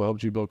say that's what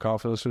helped you build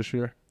confidence this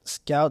year?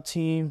 Scout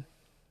team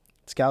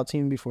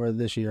before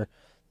this year.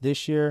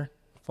 This year,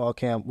 fall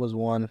camp was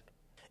one.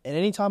 And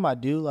anytime I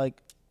do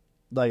like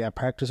at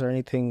practice or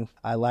anything,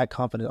 I lack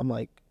confidence. I'm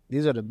like,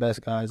 these are the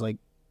best guys, like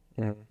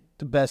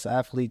the best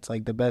athletes,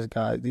 like the best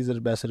guys. These are the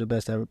best of the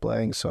best ever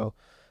playing. So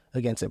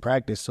against in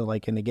practice, so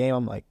like in the game,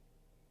 I'm like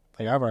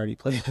I've already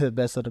played the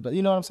best of the best.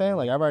 You know what I'm saying?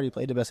 Like I've already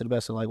played the best of the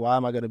best. So like, why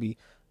am I gonna be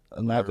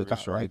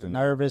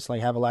nervous,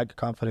 like have a lack of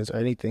confidence or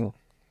anything?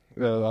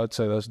 Yeah, I'd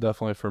say that's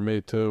definitely for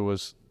me too.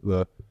 Was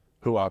the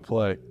who I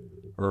play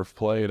or have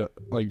played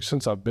like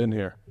since I've been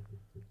here.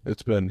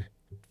 It's been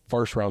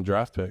first round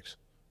draft picks.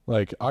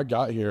 Like I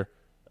got here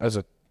as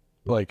a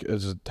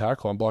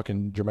tackle. I'm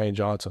blocking Jermaine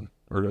Johnson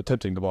or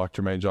attempting to block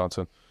Jermaine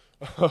Johnson.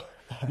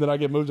 Then I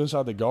get moved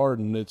inside the guard,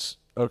 and it's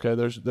okay.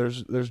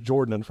 There's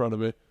Jordan in front of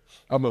me.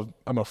 I'm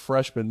a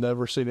freshman,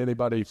 never seen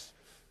anybody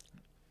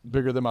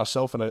bigger than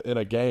myself in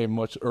a game,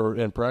 or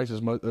in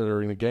practice,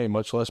 or in a game,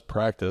 much less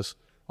practice.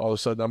 All of a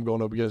sudden, I'm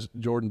going up against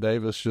Jordan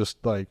Davis,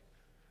 just like,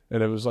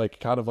 and it was like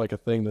kind of like a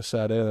thing that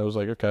sat in. I was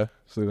like, okay,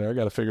 so there, I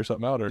got to figure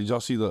something out. Or did y'all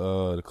see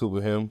the clip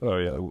of him? Oh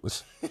yeah, it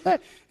was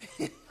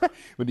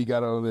when he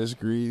got on the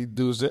screen,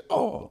 dude said,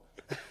 "Oh,"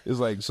 it's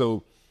like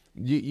so.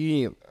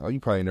 You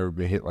probably never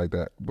been hit like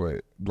that,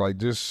 but like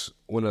just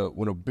when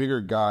a bigger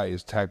guy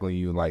is tackling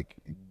you, like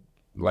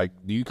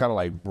do you kind of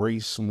like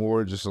brace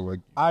more, just so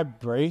like I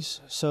brace.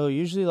 So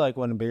usually like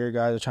when bigger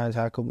guys are trying to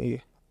tackle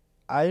me,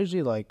 I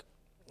usually like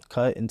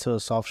cut into a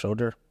soft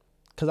shoulder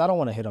because I don't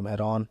want to hit them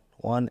head on.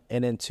 One,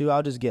 and then two,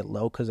 I'll just get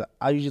low because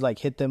I usually like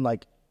hit them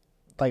like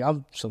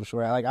I'm so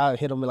short. Like I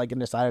hit them like in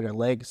the side of their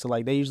leg, so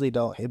like they usually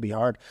don't hit me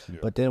hard. Yeah.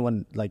 But then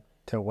when like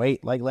their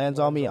weight like lands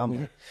on me,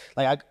 I'm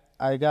like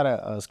I got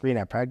a screen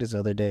at practice the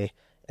other day,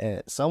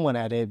 and someone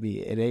had hit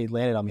me, and they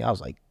landed on me. I was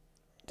like,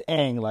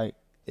 dang, like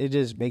it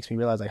just makes me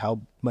realize like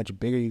how much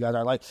bigger you guys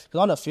are. Like, because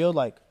on the field,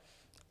 like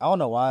I don't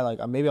know why,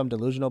 like maybe I'm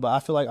delusional, but I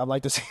feel like I'm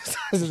like the same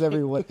size as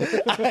everyone.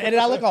 And then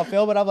I look on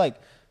film, and I'm like,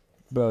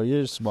 bro,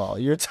 you're small,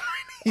 you're tiny.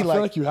 I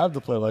feel like you have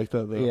to play like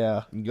that though.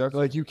 Yeah,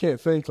 like you can't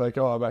think like,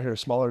 oh, I'm out here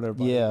smaller than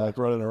everybody. Yeah, like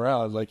running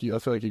around. Like I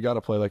feel like you got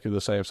to play like you're the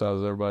same size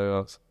as everybody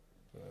else.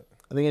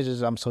 I think it's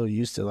just I'm so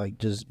used to like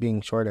just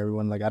being short.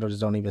 Everyone like I just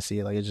don't even see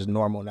it. Like it's just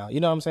normal now. You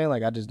know what I'm saying?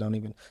 Like I just don't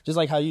even just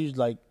like how you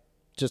like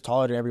just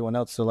taller than everyone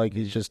else. So like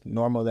it's just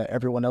normal that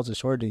everyone else is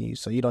shorter than you.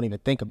 So you don't even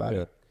think about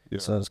it. Yeah.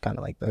 So it's kind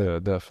of like that. Yeah,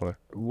 definitely.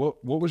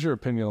 What was your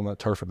opinion on that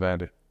turf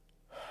advantage?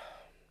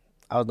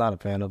 I was not a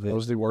fan of it. It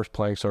was the worst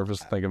playing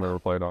surface I think I've ever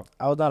played on.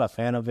 I was not a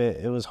fan of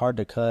it. It was hard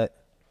to cut.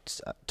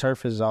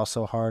 Turf is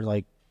also hard.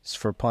 Like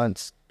for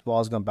punts, the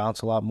ball's gonna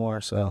bounce a lot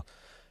more. So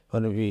it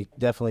would be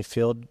definitely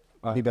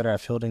be better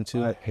at fielding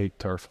too. I hate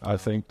turf. I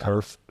think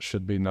turf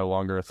should be no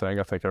longer a thing.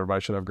 I think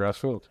everybody should have grass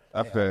field.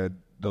 I've had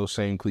those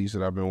same cleats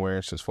that I've been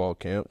wearing since fall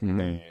camp.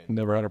 And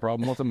never had a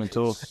problem with them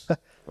until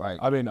like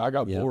I mean I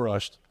got bull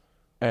rushed,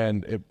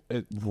 and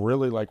it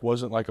really like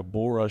wasn't like a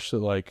bull rush that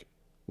like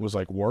was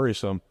like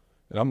worrisome.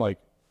 And I'm like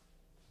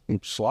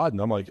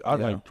sliding. I'm like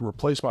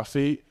replace my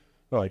feet.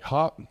 They're like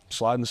hop,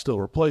 sliding, still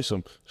replace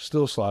them,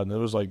 still sliding. It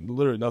was like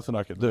literally nothing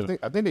I could do.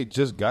 I think they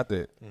just got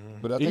that.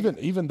 But I think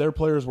even their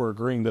players were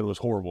agreeing that it was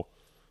horrible.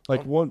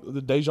 Like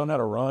the Dejan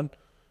had a run,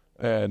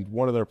 and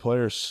one of their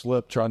players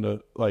slipped trying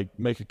to like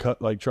make a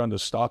cut, like trying to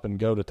stop and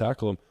go to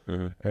tackle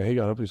him. And he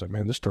got up. He's like,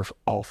 "Man, this turf's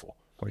awful."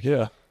 Like,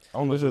 yeah. I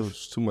don't know if it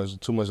was too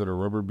much of the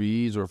rubber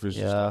beads or if it's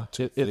just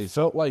it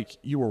felt like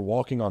you were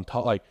walking on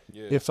top. Like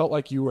it felt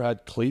like you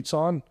had cleats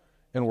on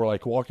and were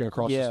like walking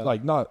across.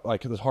 Like not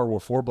like this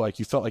hardwood floor, but like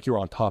you felt like you were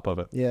on top of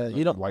it. Yeah,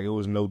 you don't like it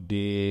was no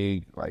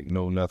dig, like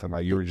no nothing.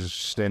 Like you were just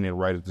standing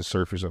right at the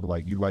surface of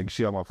like you like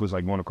see how my foot's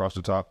like going across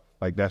the top.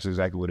 Like that's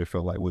exactly what it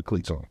felt like with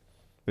cleats on.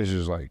 It's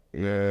just like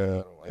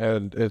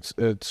and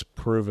it's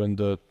proven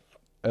to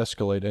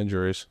escalate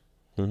injuries.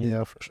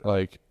 Yeah, for sure.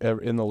 Like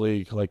in the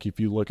league, like if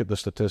you look at the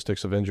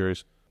statistics of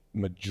injuries,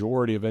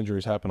 majority of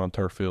injuries happen on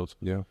turf fields.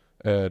 Yeah.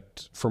 And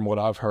from what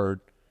I've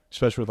heard,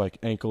 especially with like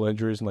ankle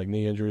injuries and like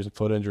knee injuries and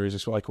foot injuries,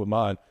 it's like with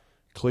mine,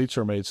 cleats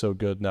are made so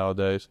good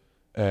nowadays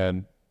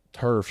and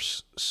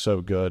turf's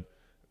so good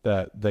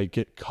that they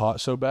get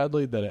caught so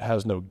badly that it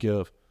has no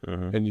give.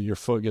 And your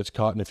foot gets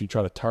caught, and if you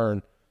try to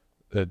turn,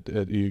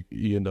 you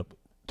end up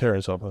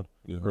tearing something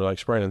or like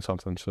spraining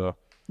something. So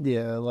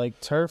yeah,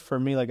 like turf for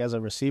me, like as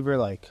a receiver,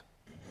 like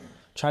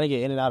trying to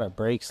get in and out of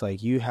breaks,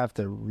 like you have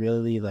to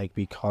really like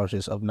be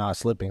cautious of not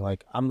slipping.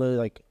 Like I'm really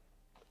like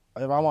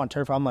if I'm on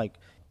turf, I'm like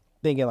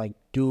thinking like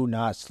do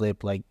not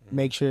slip. Like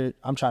make sure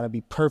I'm trying to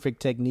be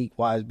perfect technique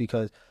wise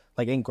because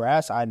like in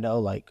grass I know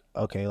like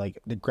okay like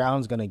the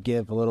ground's gonna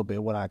give a little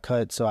bit when I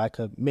cut, so I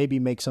could maybe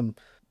make some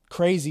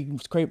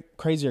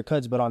crazier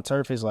cuts. But on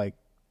turf is like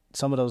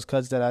some of those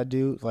cuts that I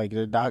do like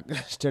they're not. I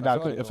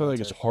feel like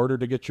it's harder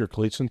to get your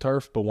cleats in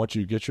turf, but once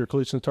you get your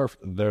cleats in turf,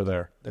 they're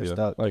there. They're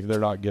stuck. Like they're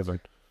not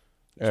given.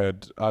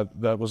 And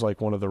that was like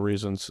one of the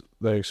reasons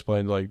they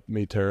explained like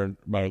me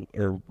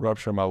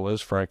rupturing my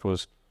Liz Frank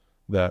was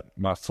that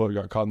my foot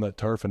got caught in that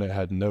turf and it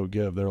had no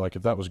give. They're like,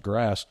 if that was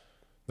grass,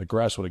 the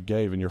grass would have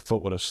gave and your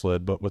foot would have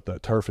slid, but with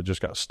that turf, it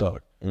just got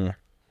stuck. Mm.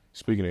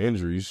 Speaking of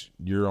injuries,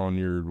 you're on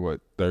your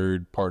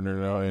third partner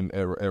now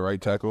at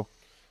right tackle.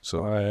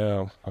 So I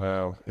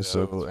am.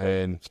 So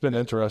and it's been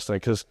interesting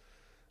because,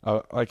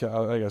 like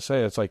I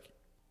say, it's like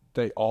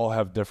they all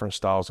have different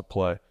styles of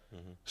play.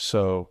 Mm-hmm.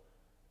 So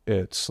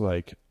it's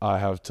like I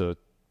have to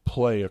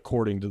play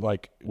according to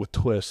like with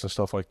twists and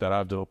stuff like that. I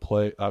have to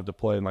play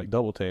in like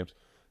double teams,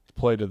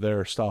 play to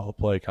their style of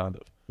play kind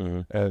of.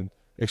 Mm-hmm. And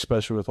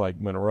especially with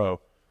like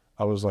Monroe,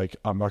 I was like,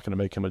 I'm not going to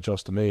make him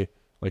adjust to me.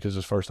 Like it's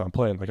his first time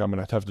playing. Like I'm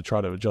going to have to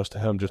try to adjust to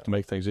him just to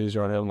make things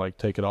easier on him. Like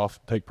take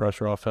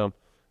pressure off him.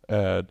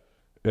 And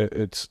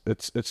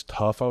it's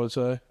tough, I would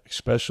say.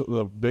 Especially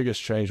the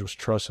biggest change was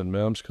trust in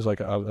Mims because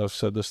like I've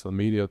said this to the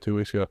media 2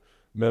 weeks ago.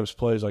 Mims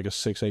plays like a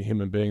 6'8"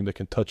 human being that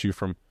can touch you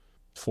from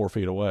 4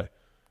 feet away.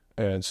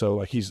 And so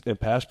like he's in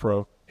pass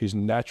pro, he's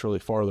naturally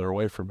farther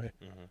away from me.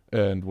 Mm-hmm.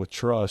 And with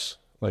Truss,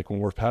 like when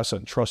we're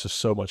passing, Truss is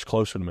so much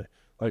closer to me.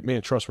 Like me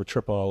and Truss were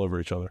tripping all over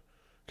each other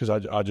because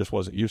I just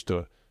wasn't used to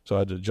it. So I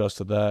had to adjust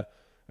to that.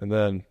 And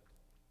then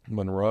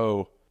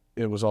Monroe,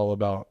 it was all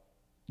about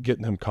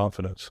getting him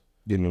confidence.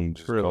 Getting him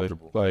just really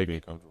comfortable. Like being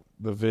comfortable.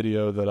 The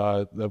video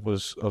that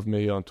was of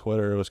me on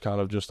Twitter, it was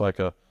kind of just like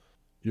a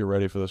you're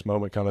ready for this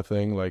moment kind of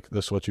thing. Like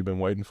this is what you've been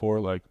waiting for.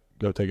 Like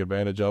go take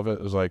advantage of it.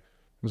 It was like,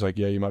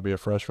 yeah, you might be a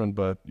freshman,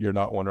 but you're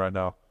not one right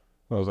now.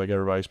 I was like,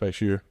 everybody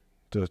expects you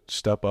to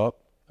step up.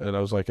 And I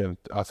was like, and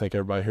I think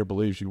everybody here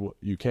believes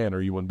you can,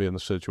 or you wouldn't be in the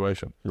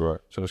situation. Right.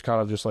 So it's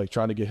kind of just like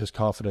trying to get his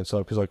confidence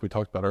up because, like we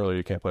talked about earlier,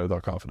 you can't play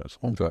without confidence.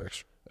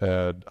 Facts.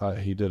 And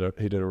he did a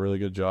really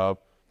good job.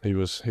 He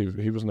was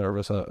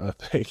nervous, I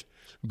think,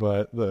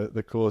 but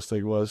the coolest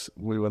thing was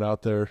we went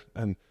out there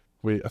and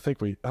I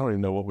don't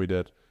even know what we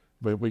did,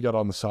 but we got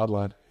on the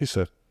sideline. He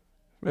said,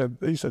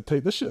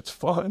 Tate, this shit's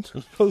fun.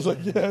 I was like,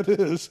 yeah, it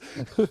is.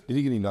 Did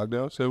he get any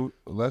knockdowns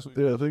last week?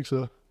 Yeah, I think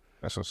so.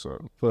 That's what's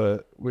up.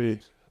 But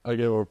I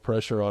gave him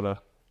pressure on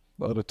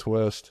a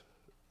twist,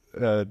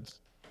 and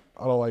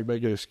I don't like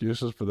making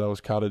excuses, but that was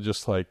kind of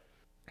just like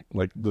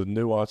the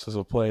nuances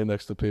of playing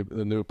next to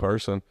the new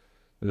person,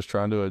 just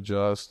trying to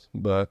adjust.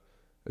 But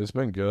it's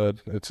been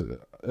good.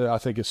 I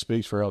think it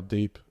speaks for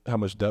how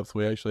much depth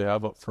we actually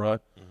have up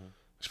front, mm-hmm.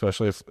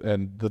 especially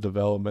and the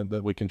development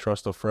that we can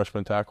trust a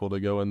freshman tackle to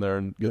go in there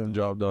and get the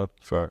job done.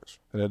 Facts.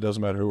 And it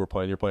doesn't matter who we're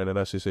playing. You're playing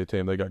an SEC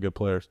team. They got good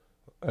players.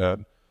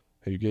 And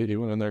he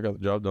went in there, got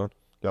the job done.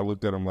 I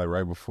looked at him like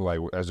right before, like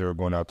as they were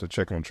going out to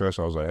check on Tress.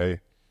 I was like, "Hey,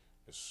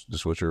 this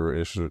is what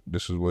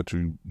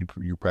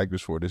you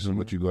practice for. This is mm-hmm.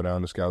 what you go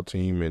down the scout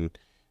team and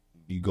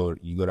you go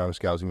down the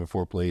scout team in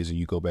 4 plays and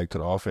you go back to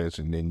the offense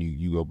and then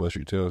you go bust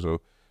your tail.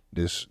 So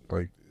this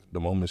like the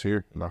moment's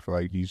here, and I feel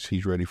like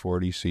he's ready for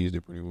it. He sees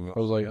it pretty well.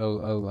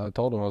 I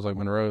told him I was like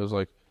Monroe. I was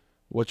like,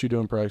 what you do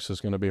in practice is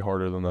going to be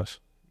harder than this.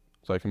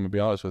 It's like I'm gonna be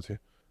honest with you.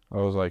 I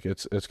was like,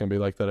 it's gonna be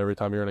like that every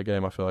time you're in a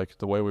game. I feel like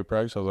the way we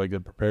practice, I was like,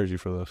 it prepares you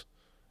for this.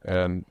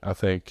 And I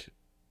finally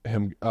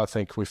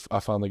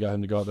got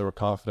him to go out there with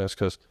confidence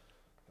because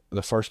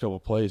the first couple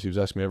of plays, he was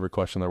asking me every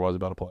question there was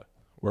about a play.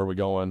 Where are we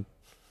going?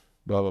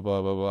 Blah, blah,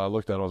 blah, blah, blah. I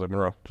looked at him, I was like,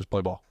 Monroe, just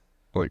play ball.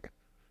 Like,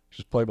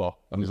 just play ball.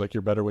 And he's like,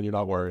 you're better when you're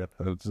not worrying.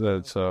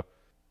 And so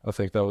I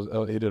think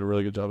he did a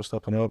really good job of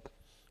stepping up.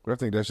 But I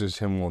think that's just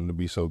him wanting to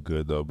be so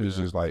good, though. Because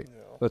it's like,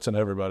 that's in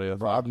everybody.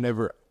 Bro, I've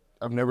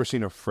never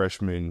seen a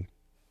freshman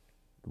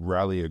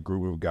rally a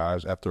group of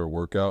guys after a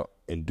workout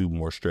and do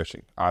more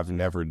stretching. I've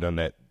never done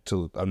that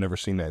I've never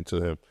seen that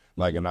until him.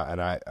 Like, and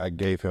I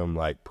gave him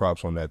like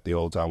props on that the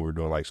whole time we were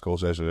doing like school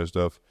sessions and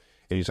stuff.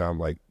 Anytime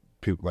like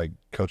people like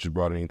coaches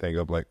brought anything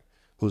up, like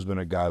who's been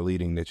a guy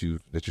leading that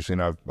you've seen,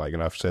 and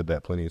I've said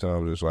that plenty of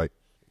times. It's like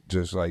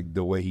just like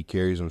the way he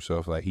carries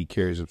himself, like he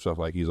carries himself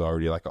like he's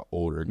already like an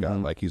older guy,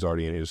 mm-hmm. like he's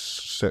already in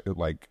his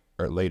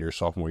or later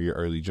sophomore year,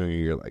 early junior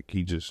year. Like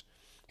he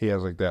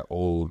has like that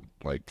old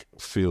like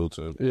feel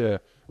to him. Yeah,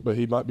 but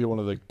he might be one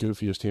of the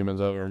goofiest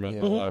humans I've ever met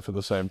in my life at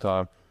the same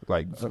time.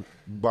 Like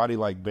body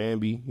like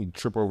Bambi, he'd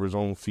trip over his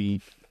own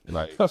feet.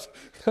 Like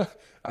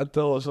I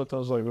tell him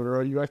sometimes, like,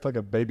 you act like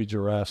a baby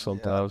giraffe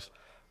sometimes. Yeah.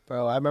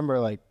 Bro, I remember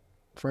like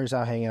first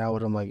time hanging out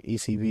with him, like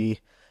ECV.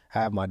 I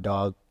have my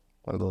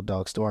little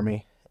dog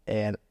Stormy,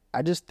 and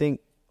I just think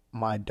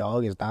my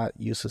dog is not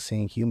used to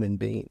seeing human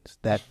beings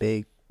that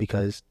big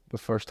because the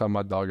first time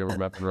my dog ever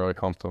met Monroe, I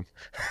humped him.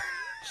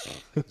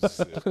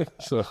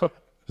 So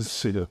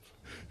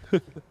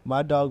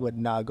my dog would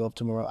not go up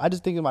to Monroe. I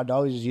just think my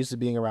dog is just used to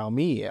being around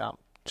me. I'm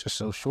just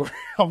so short.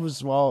 I'm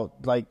small.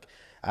 Like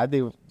I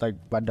think like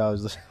my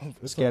dog's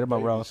scared of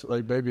Monroe.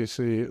 Like babies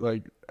see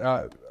like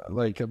I'm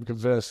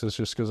convinced it's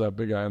just because how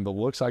big I am. The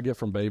looks I get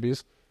from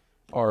babies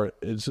are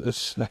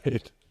insane.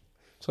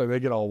 It's like they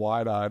get all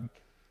wide eyed.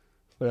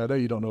 Like, I know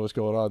you don't know what's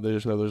going on. They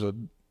just know there's a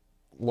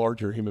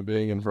larger human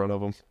being in front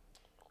of them.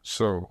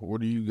 So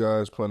what do you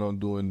guys plan on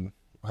doing?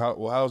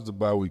 How's the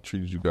bye week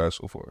treated you guys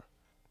so far?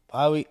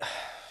 Bye week,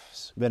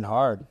 it's been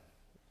hard.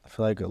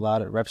 feel like a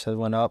lot of reps have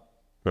went up.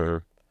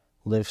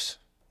 Lifts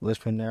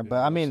been there, but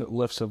I mean,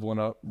 lifts have went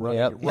up.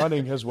 Yep.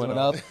 Running has went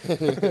up.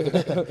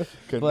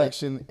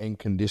 Connection and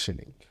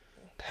conditioning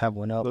have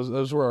went up.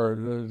 Those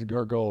were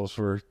our goals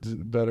for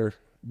better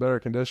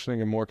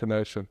conditioning and more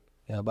connection.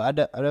 Yeah, but I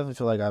definitely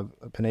feel like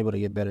I've been able to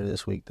get better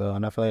this week, though,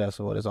 and I feel like that's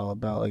what it's all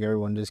about. Like,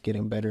 everyone just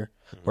getting better,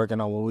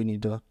 working on what we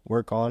need to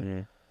work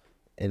on,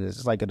 and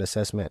it's like an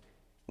assessment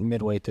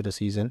midway through the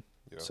season.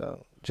 Yeah.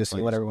 So just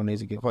see what everyone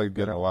needs to get. I feel like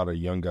getting a lot of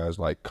young guys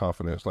like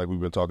confidence, like we've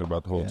been talking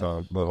about the whole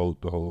time, the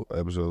whole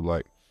episode.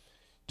 Like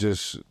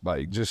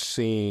just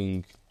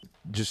seeing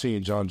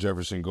John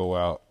Jefferson go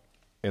out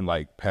and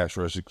like pass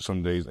rush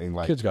some days, and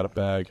like kid's got a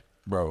bag,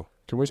 bro.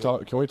 Can we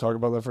talk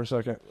about that for a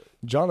second?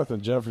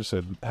 Jonathan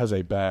Jefferson has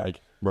a bag,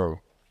 bro.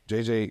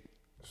 JJ,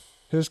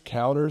 his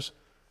counters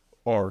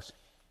are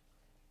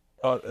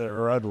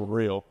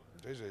unreal.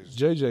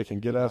 JJ can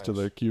get after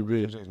the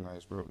QB. JJ's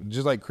nice, bro.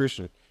 Just like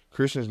Christian.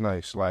 Christian's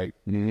nice. Like,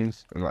 and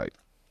like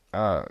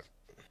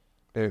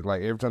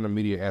every time the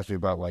media asks me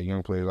about like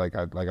young players,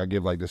 I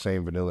give like the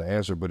same vanilla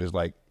answer, but it's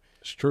like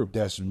it's true.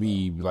 That's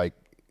me. Like,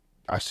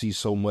 I see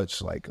so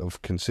much like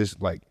of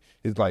consistent. Like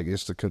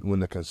it's when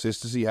the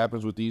consistency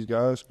happens with these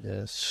guys.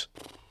 Yes.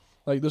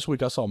 Like this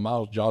week, I saw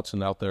Miles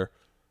Johnson out there.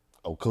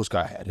 Oh, Coach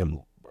Scott had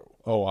him, bro.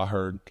 Oh, I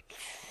heard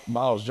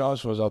Miles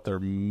Johnson was out there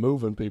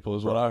moving people.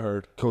 Is what I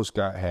heard. Coach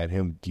Scott had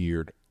him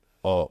geared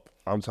up.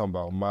 I'm talking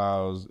about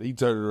Miles. He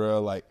turned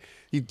around like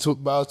he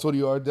took Miles 20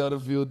 yards down the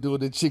field doing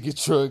the chicken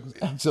truck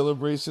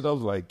celebration. I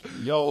was like,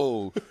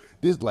 yo,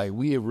 this like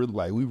we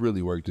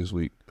really worked this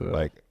week.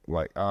 Like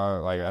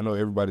I know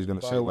everybody's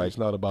gonna say like it's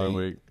not a bye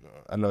week.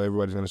 I know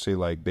everybody's gonna say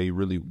like they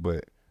really,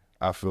 but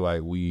I feel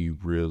like we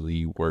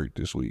really worked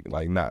this week.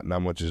 Like not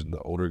much as the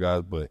older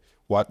guys, but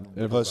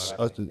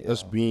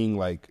us being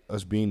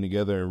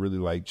together and really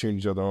like cheering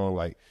each other on,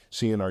 like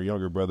seeing our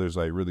younger brothers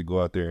like really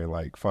go out there and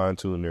like fine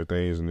tune their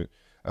things, and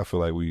I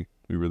feel like we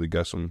really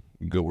got some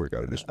good work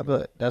out of this.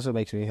 But that's what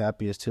makes me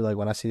happy is too, like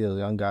when I see those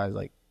young guys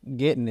like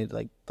getting it,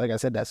 like I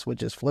said, that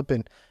switch is flipping,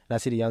 and I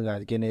see the young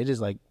guys getting it. It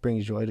just like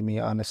brings joy to me,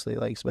 honestly.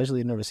 Like especially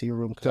in the receiver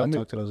room because I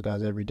talk to those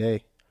guys every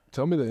day.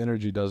 Tell me the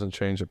energy doesn't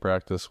change at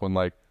practice when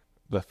like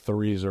the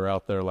threes are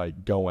out there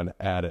like going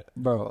at it,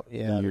 bro.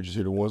 Yeah, and you're just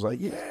hear the ones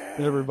like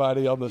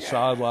everybody on the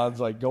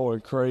sidelines like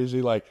going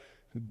crazy, like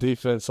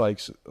defense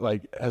like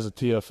as a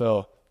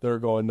TFL. They're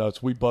going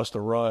nuts. We bust a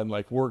run.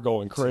 Like, we're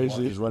going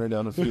crazy. He's running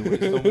down the field with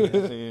his thumb in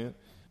his hand.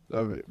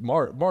 I mean,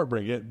 Mark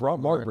brings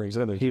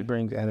energy. He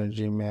brings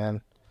energy,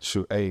 man.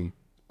 Shoot,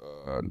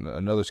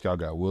 another scout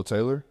guy, Will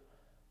Taylor.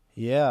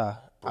 Yeah.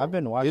 Bro, I've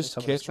been watching his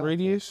catch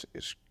radius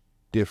is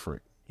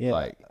different. Yeah.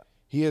 Like,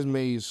 he has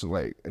made,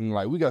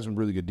 we got some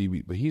really good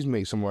DBs, but he's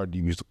made some of our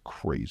DBs look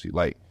crazy.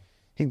 Like,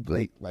 he,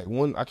 like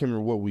one, I can't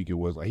remember what week it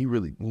was. Like, he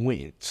really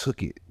went and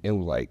took it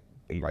and was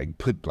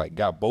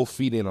got both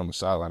feet in on the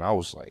sideline. I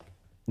was like,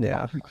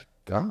 yeah. Oh my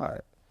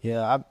God.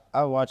 Yeah,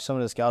 I watched some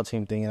of the scout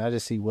team thing, and I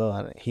just see Will,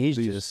 and he's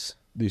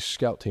these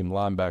scout team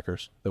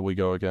linebackers that we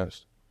go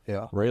against.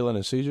 Yeah. Raylan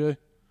and CJ,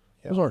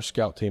 those aren't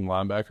scout team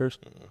linebackers.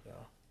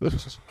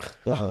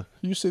 Yeah.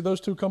 You see those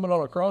two coming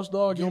on a cross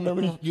dog? You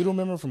don't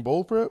remember from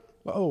bowl prep?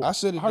 Oh, I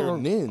said it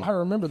during then. I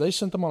remember they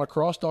sent them on a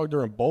cross dog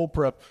during bowl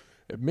prep.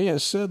 And me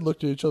and Sid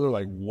looked at each other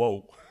like,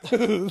 whoa. we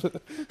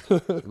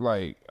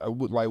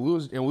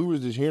was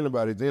just hearing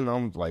about it then.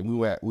 I'm like,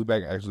 we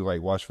back actually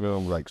like watch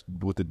film like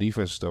with the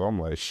defense stuff. I'm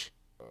like,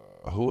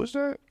 who is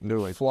that? And they're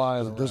like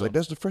flying.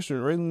 That's the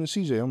freshman Raylan and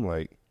CJ. I'm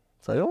like,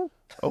 oh,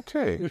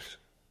 okay.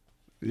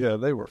 Yeah,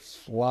 they were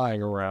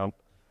flying around,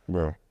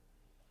 bro.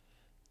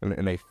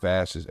 And they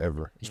fast as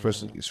ever,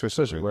 especially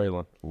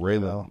Raylan.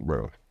 Raylan,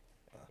 bro.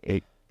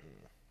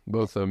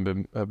 Both of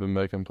them have been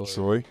making plays.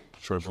 Troy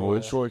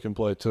can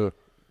play too.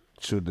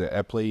 So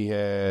that play he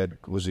had,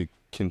 was it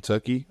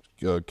Kentucky?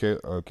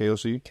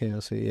 KOC?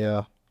 KOC,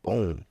 yeah.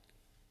 Boom.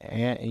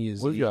 And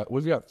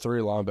we've got three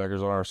linebackers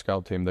on our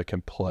scout team that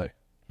can play.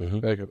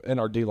 Mm-hmm. And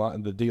our D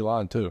line, the D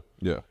line too.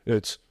 Yeah.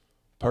 It's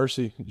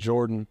Percy,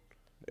 Jordan,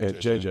 and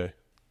JJ.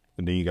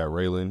 And then you got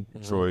Raylan,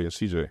 Troy, and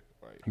CJ.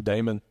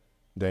 Damon,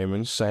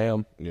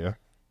 Sam. Yeah.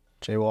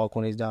 J-Walk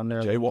when he's down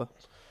there. J-Walk.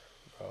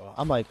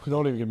 I'm like,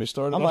 don't even get me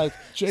started. I'm like,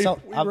 we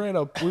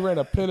ran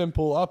a pin and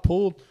pull. I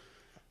pulled.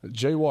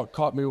 J-Walk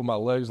caught me with my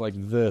legs like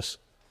this,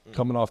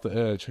 coming off the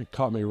edge. He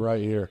caught me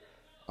right here.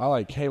 I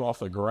like came off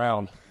the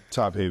ground.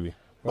 Top heavy.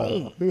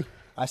 Boom.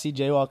 I see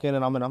J-Walk in,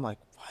 and I'm like,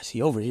 why is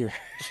he over here?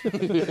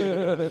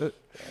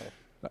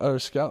 Our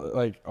scout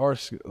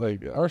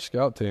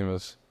team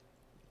is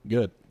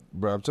good.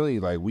 Bro, I'm telling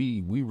you, like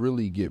we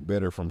really get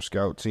better from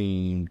scout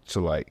team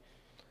to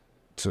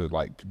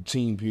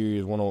team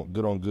periods,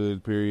 good on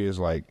good periods.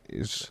 Like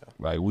it's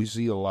like we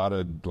see a lot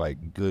of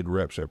like good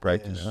reps at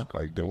practice. Yeah.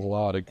 Like there's a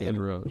lot of good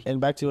reps.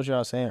 And back to what y'all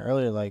was saying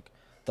earlier, like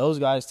those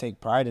guys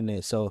take pride in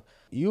it. So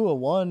you a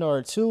 1 or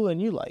a 2,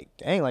 and you like,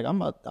 dang, like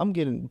I'm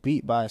getting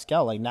beat by a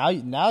scout. Like now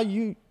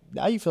you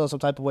feeling some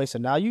type of way. So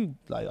now you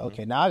like,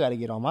 okay, now I got to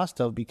get on my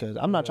stuff because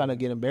I'm not trying to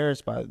get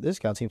embarrassed by this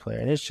scout team player.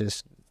 And it's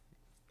just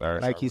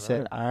like he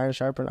said, iron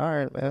sharpen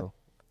iron, man.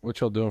 What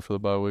y'all doing for the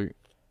bye week?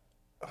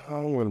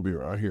 I'm gonna be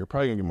around here.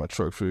 Probably gonna get my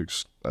truck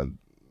fixed.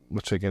 My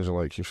check engine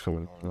light keeps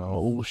coming on.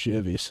 Oh,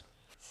 Chevys.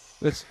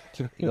 It's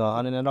You go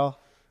hunting at all?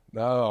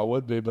 no, I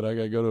would be, but I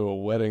gotta go to a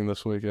wedding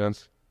this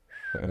weekend.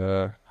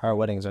 How are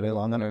weddings? Are they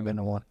long? I've never been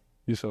to one.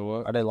 You said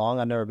what? Are they long?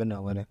 I've never been to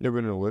a wedding. You ever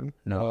been to a wedding?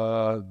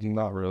 No.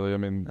 Not really. I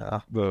mean,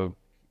 No.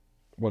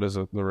 what is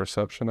it? The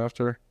reception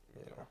after?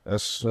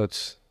 That's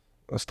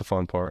That's the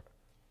fun part.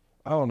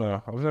 I don't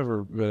know. I've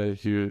never been a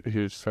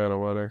huge fan of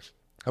weddings.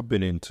 I've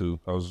been in two.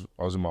 I was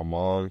in my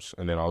mom's,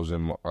 and then I was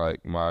in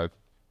my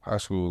high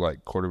school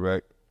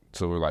quarterback.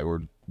 So we're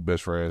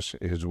best friends.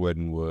 His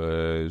wedding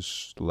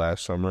was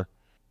last summer.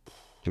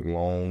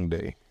 Long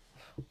day.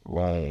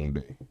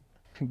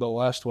 The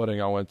last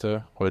wedding I went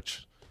to,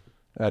 which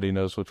Eddie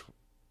knows which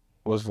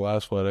was the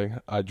last wedding,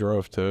 I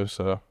drove to,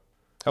 so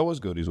How was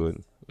Cody's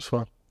wedding? it was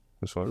fun.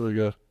 It was fun. Really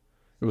good.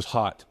 It was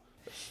hot.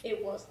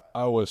 It was.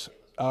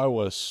 I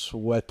was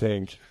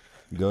sweating.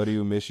 Cody,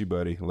 we miss you,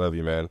 buddy. Love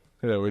you, man.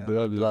 Yeah, we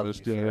did. Love you,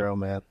 Pharaoh,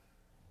 man.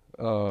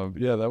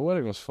 Yeah, that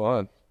wedding was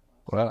fun.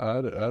 Well, I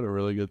had a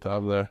really good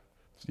time there.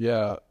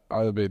 Yeah,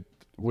 I mean,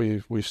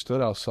 we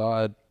stood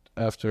outside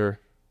after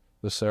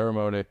the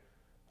ceremony.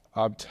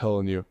 I'm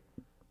telling you,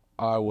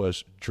 I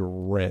was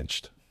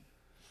drenched.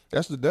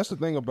 That's the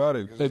thing about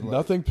it.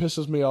 Nothing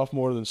pisses me off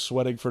more than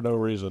sweating for no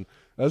reason.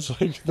 That's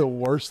the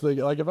worst thing.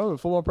 Like if I'm in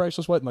football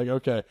practice sweating,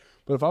 okay.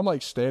 But if I'm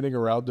standing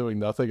around doing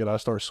nothing and I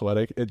start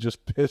sweating, it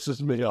just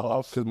pisses me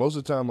off. Because most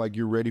of the time,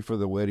 you're ready for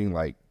the wedding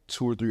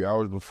 2 or 3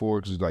 hours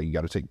before. Because you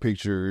got to take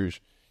pictures.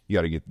 You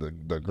got to get the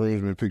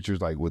groomsmen pictures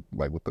with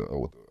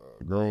the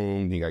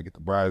groom. Then you got to get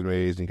the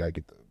bridesmaids. Then you got to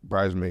get the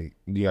bridesmaid.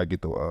 Then you got to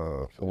get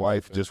the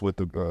wife just with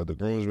the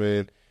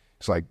groomsmen.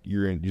 It's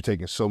you're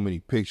taking so many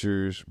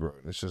pictures, bro.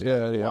 It's just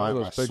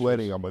I'm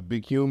sweating. I'm a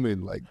big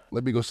human.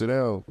 Let me go sit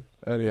down.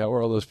 Eddie, how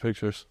were all those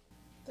pictures?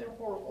 They're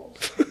horrible.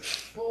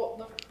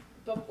 Well,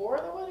 before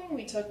the wedding,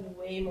 we took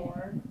way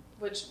more,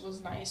 which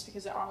was nice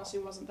because it honestly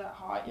wasn't that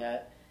hot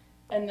yet.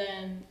 And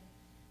then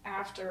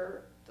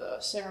after the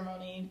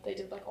ceremony, they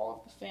did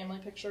all of the family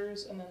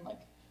pictures and then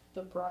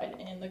the bride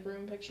and the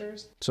groom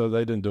pictures. So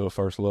they didn't do a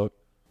first look.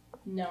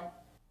 No.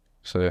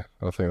 So yeah,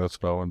 I think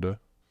that's what I want to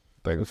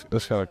do.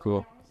 That's kind of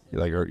cool.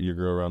 Your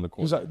girl around the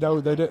corner.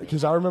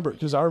 Because I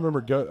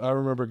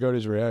remember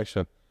Cody's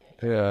reaction.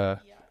 Yeah,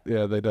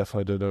 they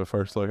definitely did do a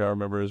first look. I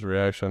remember his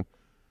reaction.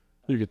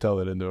 You could tell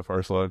they didn't do a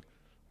first look.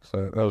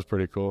 So that was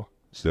pretty cool.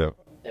 So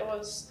That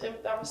was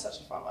such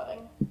a fun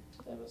wedding.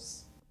 It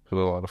was a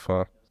lot of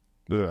fun.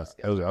 yeah,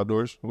 it was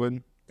outdoors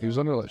wedding. He was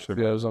under it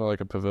was under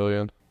a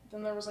pavilion.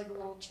 Then there was a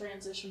little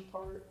transition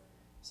part.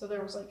 So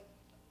there was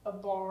a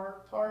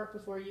bar part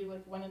before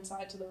you went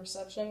inside to the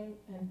reception,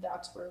 and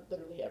that's where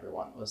literally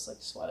everyone was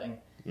sweating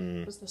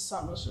because the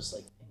sun was just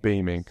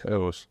Beaming. It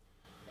was.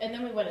 And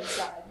then we went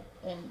inside,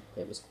 and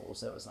it was cool,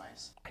 so it was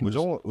nice. Would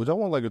y'all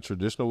want a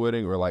traditional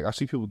wedding, or I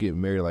see people get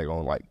married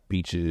on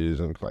beaches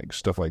and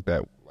stuff like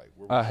that?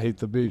 I hate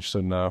the beach,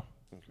 so no.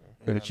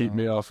 It'll keep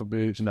me off the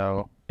beach.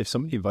 No. If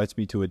somebody invites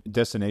me to a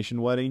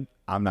destination wedding,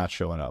 I'm not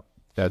showing up.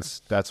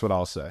 That's what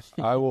I'll say.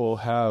 I will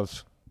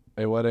have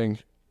a wedding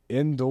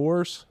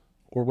indoors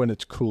or when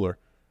it's cooler.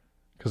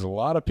 Because a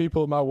lot of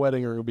people at my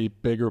wedding are going to be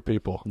bigger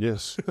people.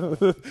 Yes.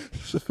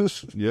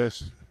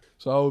 Yes.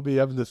 So I will be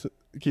having to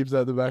keep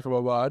that in the back of my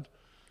mind.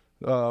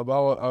 I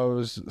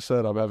was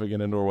said I'm having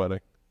an indoor wedding.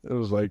 It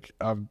was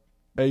I'm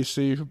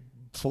AC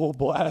full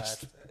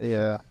blast.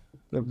 Yeah.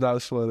 I'm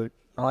not sweating.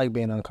 I like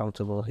being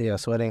uncomfortable. Yeah,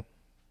 sweating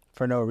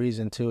for no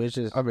reason, too. It's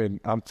just... I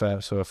mean, I'm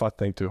fat, so if I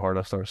think too hard,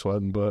 I start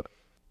sweating, but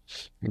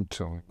I'm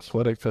telling you.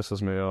 sweating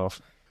pisses me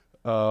off.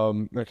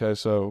 Okay,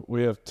 so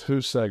we have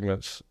 2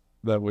 segments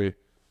that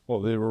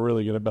they were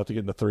really about to get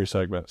into 3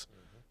 segments.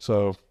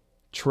 So,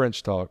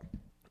 trench talk.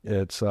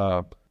 It's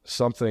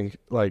something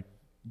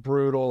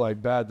brutal,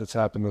 bad that's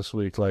happened this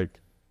week. You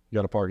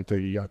got a parking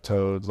ticket, you got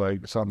towed,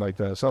 something like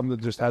that. Something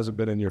that just hasn't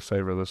been in your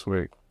favor this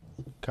week.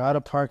 Got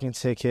a parking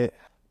ticket.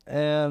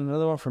 And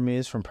another one for me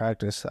is from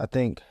practice. I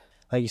think,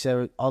 like you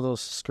said, all those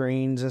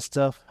screens and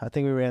stuff, I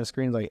think we ran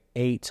screens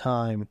 8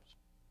 times,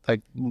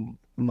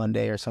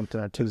 Monday or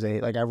something, or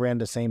Tuesday. I ran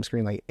the same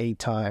screen 8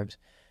 times.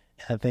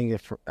 And I think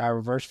if I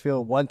reverse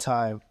field 1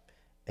 time,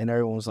 and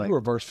everyone was You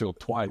reverse field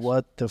twice.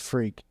 What the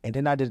freak? And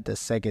then I did it the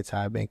second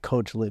time, and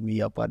coach lit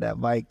me up on that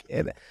mic.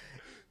 And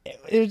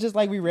it was just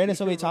we ran it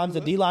so many times.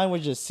 The D-line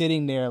was just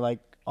sitting there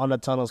on the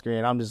tunnel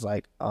screen. I'm just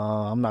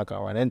I'm not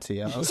going to run into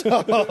you.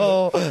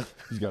 So,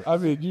 I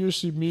mean, you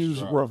see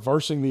Mews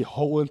reversing the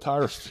whole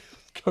entire field.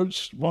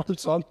 Coach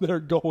Smart's on there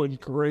going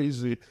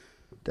crazy.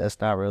 That's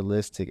not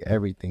realistic.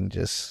 Everything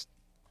just...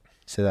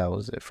 So that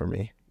was it for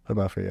me. What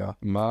about for y'all?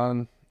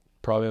 Mine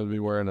probably going to be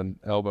wearing an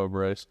elbow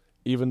brace,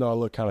 even though I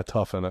look kind of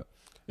tough in it.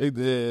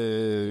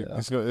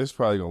 It's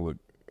probably going to look...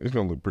 It's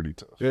going to look pretty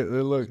tough. It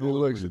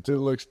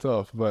looks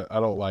tough, but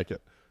I don't like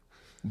it.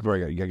 Bro,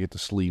 you got to get the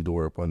sleeve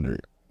door up under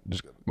it.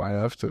 Just might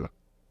have to.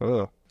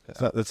 Oh.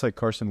 That's like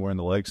Carson wearing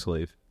the leg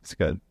sleeve. It's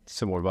got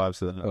similar vibes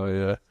to that. Oh,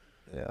 yeah.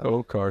 Yeah.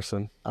 Oh,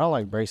 Carson. I don't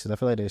like braces. I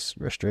feel like they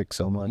restrict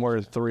so much. I'm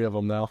wearing 3 of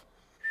them now.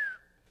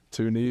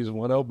 2 knees,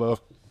 1 elbow.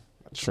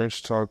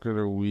 Trench talk of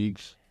the week.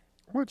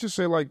 I might just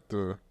say like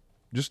the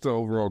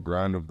overall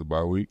grind of the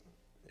bye week.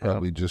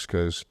 Probably just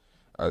because,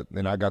 I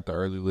got the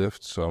early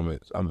lift, so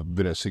I'm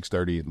been at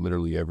 6:30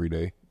 literally every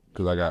day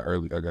because I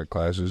got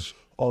classes.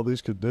 All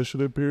these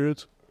conditioning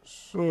periods.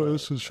 So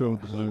this is showing.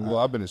 Well,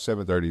 I've been at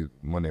 7:30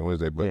 Monday and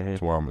Wednesday, but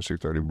tomorrow I'm at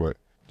 6:30. But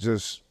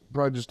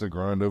probably just the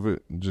grind of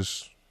it.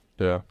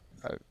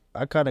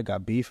 I kind of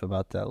got beef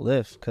about that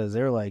lift because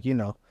they're like,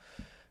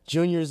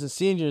 juniors and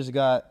seniors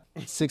got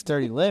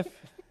 6:30 lift,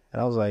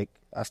 and I was like,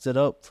 I stood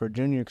up for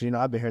junior because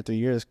I've been here 3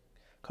 years.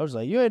 Coach was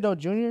like, you ain't no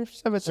junior,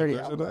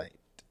 7:30. I was like,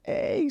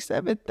 hey,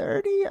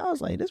 7:30. I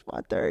was like, this is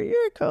my third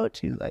year, coach.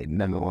 He's like,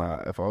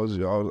 no. If I was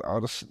you, I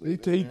would have.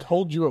 He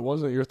told you it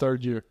wasn't your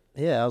third year.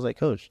 Yeah, I was like,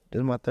 coach, this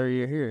is my third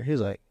year here. He was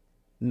like,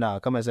 nah,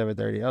 come at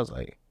 7:30. I was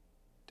like,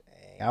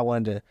 dang, I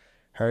wanted to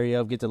hurry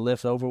up, get the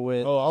lift over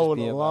with. Oh, I would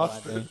have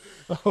lost it.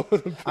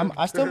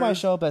 I still might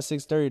show up at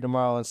 6:30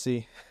 tomorrow and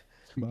see.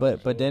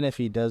 But then if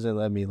he doesn't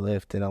let me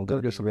lift, then I'm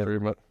gonna get some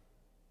treatment.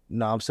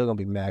 No, I'm still gonna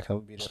be mad. I'm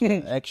gonna be there for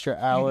an extra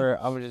hour.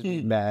 I'm gonna just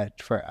be mad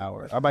for an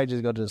hour. I might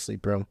just go to the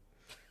sleep room.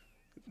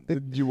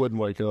 You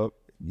wouldn't wake up.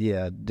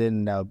 Yeah,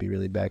 then that would be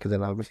really bad because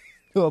then I'll be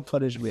doing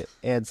punishment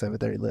and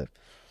 7:30 lift.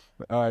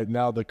 All right,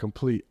 now the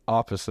complete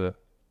opposite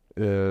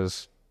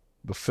is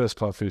the fist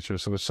pump feature.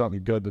 So it's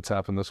something good that's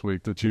happened this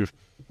week that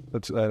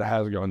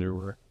has gone your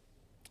way.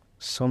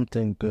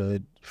 Something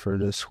good for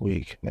this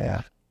week,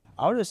 man.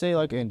 I would just say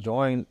like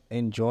enjoying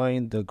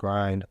the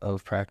grind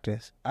of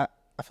practice. I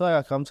feel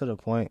like I come to the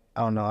point,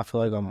 I don't know, I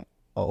feel like I'm an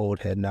old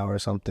head now or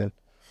something.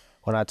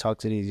 When I talk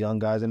to these young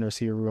guys in the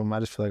receiver room, I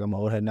just feel like I'm an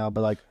old head now.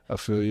 But like, I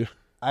feel you.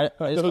 I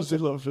know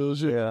Zillow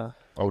feels you. Yeah.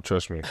 Oh,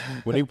 trust me.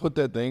 When he put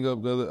that thing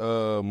up the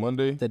other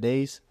Monday, The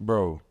days.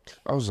 bro,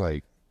 I was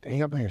like,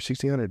 dang, I've been here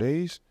 1,600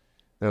 days.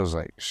 That was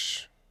like,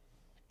 shh.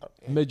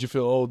 It made you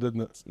feel old,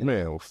 didn't it?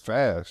 Man,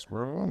 fast,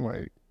 bro. I'm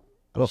like,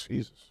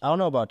 Jesus. I don't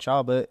know about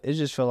y'all, but it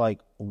just felt like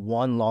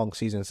one long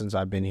season since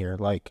I've been here.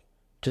 Like,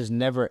 just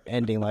never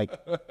ending.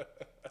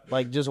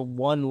 Like just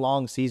one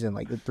long season.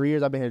 Like the 3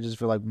 years I've been here just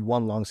feel like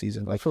one long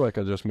season. I Like feel like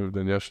I just moved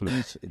in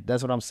yesterday.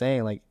 that's what I'm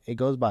saying. Like it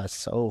goes by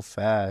so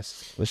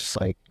fast. It's just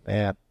like,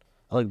 man,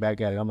 I look back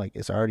at it, I'm like,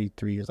 it's already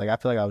 3 years. Like I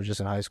feel like I was just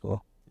in high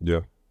school.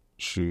 Yeah.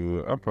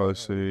 Shoot, I'd probably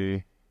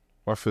say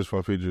my fist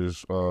pump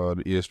features,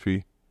 the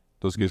ESP.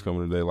 Those kids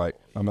coming today, like,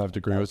 I'm gonna have to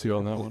agree with you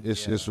on that one.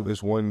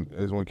 it's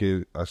one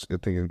kid, I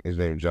think his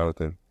name is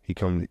Jonathan.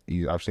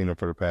 I've seen him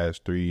for the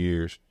past 3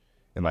 years.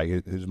 And like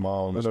his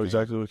mom, I know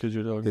exactly what kid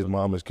you're talking his about.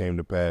 mom has came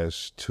to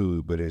pass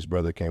too, but his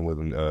brother came with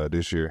him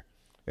this year,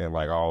 and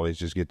like I always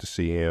just get to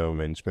see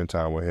him and spend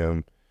time with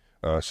him.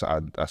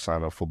 So I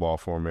sign a football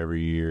for him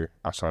every year.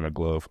 I sign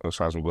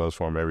some gloves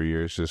for him every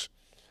year. It's just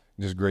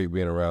great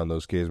being around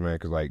those kids, man.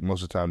 Because like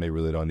most of the time they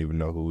really don't even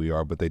know who we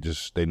are, but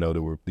they know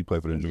that we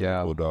play for the New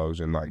York Bulldogs,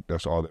 and like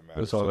that's all that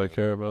matters. That's all they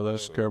care about. They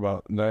just care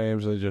about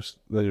names. They just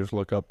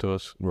look up to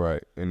us.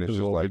 Right, and it's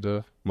just like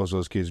most of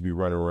those kids be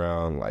running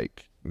around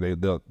like.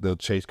 They'll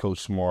chase Coach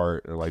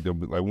Smart, or like they'll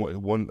be like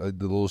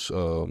the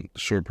little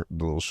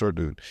short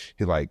dude.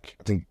 He like,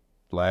 I think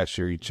last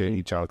year he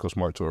challenged Coach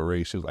Smart to a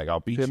race. He was like, I'll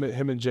beat him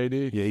and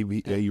JD.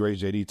 Yeah, he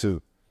raced JD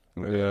too.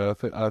 Yeah,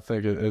 I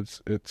think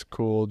it's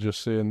cool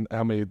just seeing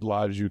how many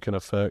lives you can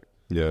affect.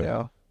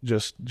 Yeah.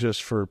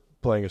 Just for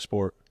playing a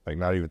sport. Like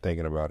not even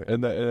thinking about it.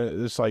 And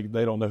it's like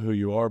they don't know who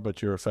you are,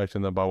 but you're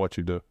affecting them by what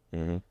you do.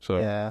 Mm-hmm. So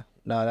yeah.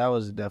 No, that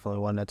was definitely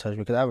one that touched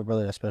me because I have a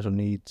brother that has special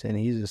needs, and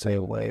he's the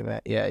same way,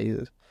 man. Yeah,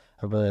 he's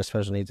a brother that has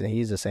special needs, and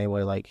he's the same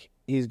way. Like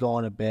he's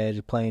going to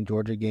bed playing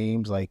Georgia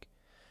games. Like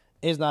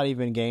it's not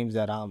even games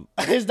that I'm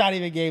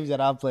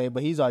playing,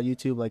 but he's on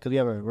YouTube. Like, cause we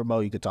have a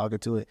remote, you could talk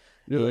into it.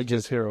 You're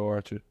his hero,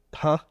 aren't you?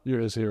 Huh?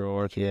 You're his hero,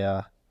 aren't you?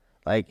 Yeah.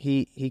 Like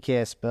he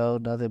can't spell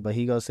nothing, but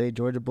he gonna say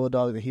Georgia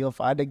Bulldogs, and he'll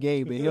find the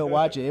game and he'll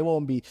watch it. It'll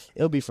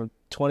be from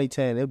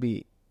 2010. It'll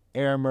be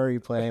Aaron Murray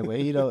playing, but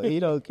he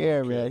don't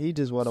care, man. He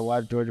just want to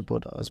watch Georgia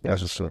Bulldogs. Man.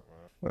 That's what's up.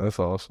 That's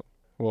awesome.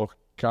 Well,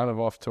 kind of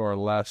off to our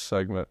last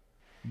segment,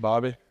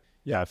 Bobby.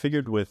 Yeah, I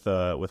figured with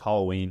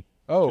Halloween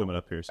coming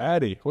up here.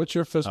 Addie, what's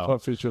your fist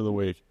pump feature of the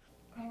week?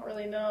 I don't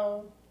really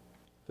know.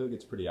 I feel like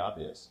it's pretty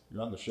obvious.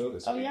 You're on the show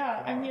this Oh week.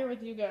 yeah, I'm here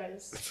with you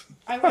guys.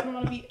 I wouldn't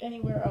want to be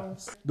anywhere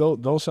else.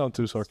 Don't sound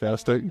too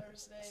sarcastic.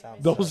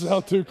 Don't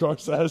sound too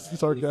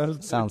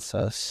sarcastic. Sounds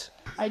sus.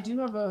 I do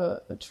have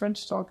a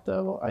trench talk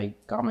though. I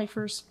got my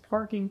first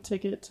parking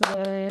ticket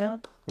today. All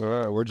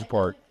right, where'd you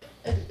park?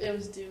 It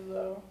was due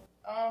though.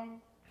 I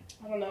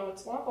don't know.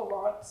 It's one of the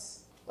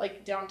lots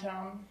like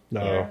downtown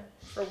here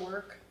for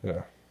work.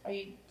 Yeah.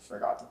 I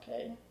forgot to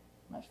pay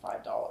my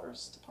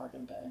 $5 to park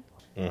and pay.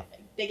 Yeah.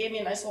 They gave me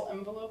a nice little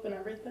envelope and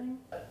everything.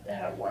 But it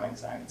had a warning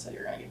sign that said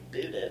you're gonna get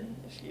booted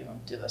if you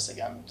do this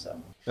again.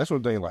 So That's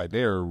one thing. Like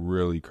they're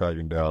really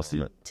cracking down.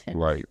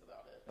 Like,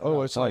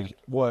 Oh, it's like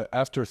what?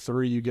 After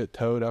 3 you get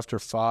towed. After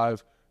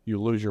 5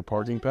 you lose your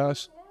parking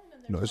pass.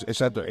 no,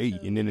 it's after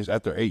 8, and then it's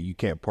after 8 you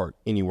can't park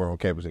anywhere on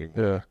campus anymore.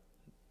 Yeah.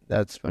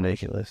 That's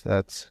ridiculous.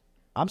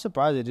 I'm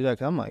surprised they do that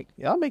because I'm like,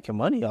 y'all making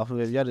money off of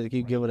it. Y'all just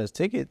keep giving us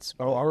tickets.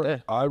 Oh,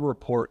 I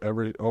report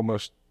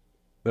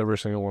every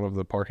single one of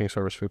the parking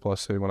service people I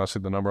see when I see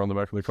the number on the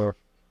back of the car.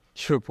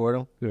 You report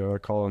them? Yeah, I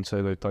call and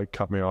say they like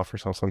cut me off or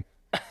something.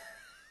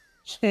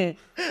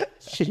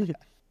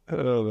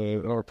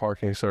 Our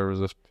parking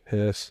services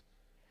piss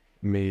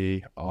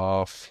me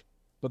off.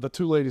 But the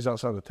two ladies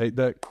outside the tape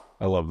deck,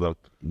 I love them.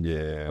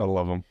 Yeah. I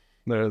love them.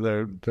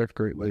 They're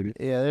great ladies.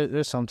 Yeah,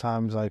 there's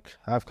sometimes like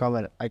I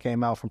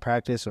came out from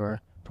practice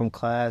or from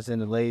class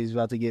and the lady's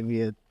about to give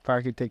me a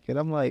parking ticket.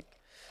 I'm like,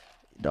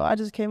 no, I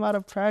just came out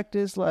of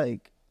practice.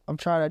 Like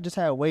I just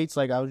had weights.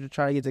 Like I was just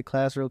trying to get to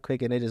class real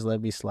quick and they just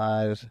let me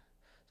slide.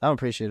 I'm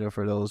appreciative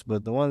for those,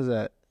 but the ones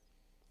that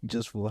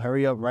just will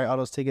hurry up, write all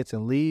those tickets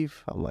and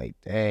leave, I'm like,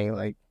 dang,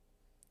 like.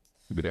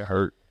 But it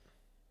hurt.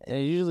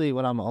 And usually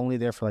when I'm only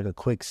there for like a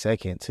quick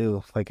second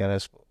too, like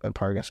at a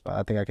parking spot,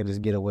 I think I can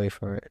just get away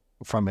from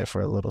it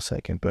for a little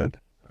second. But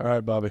all right,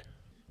 Bobby.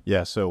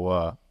 Yeah,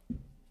 so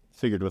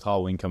figured with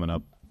Halloween coming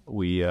up,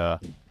 we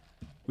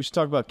should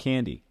talk about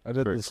candy. I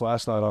did this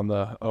last night on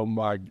the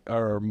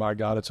my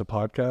God, it's a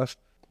podcast.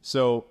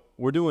 So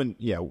we're doing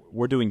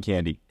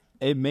candy.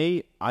 I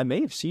may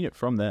have seen it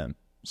from them.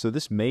 So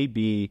this may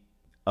be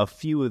a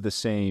few of the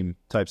same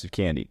types of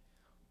candy.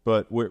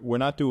 But we're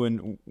not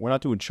doing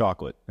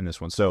chocolate in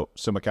this one. So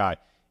Mekhi,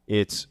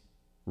 it's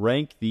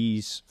rank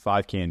these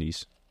 5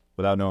 candies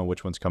without knowing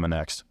which one's coming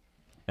next.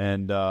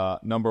 And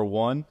number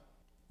 1,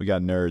 we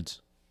got Nerds.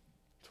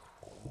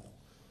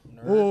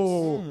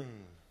 Whoa.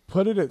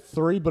 Put it at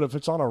 3, but if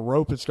it's on a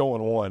rope, it's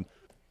going 1.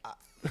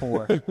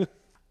 4.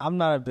 I'm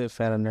not a big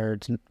fan of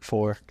Nerds.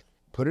 4.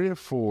 Put it at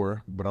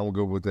 4, but I'm gonna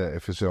go with that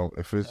if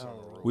it's.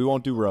 We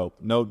won't do rope.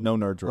 No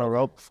Nerds rope.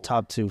 Rope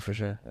top 2 for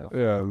sure.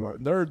 Yeah,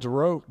 Nerds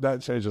rope,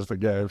 that changes the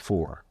game.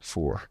 4.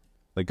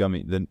 The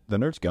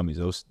Nerds gummies.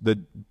 Those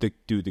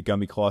the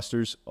gummy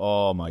clusters.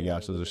 Oh my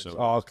gosh, those are so.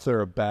 I'll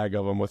clear a bag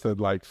of them within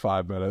like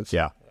 5 minutes.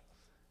 Yeah.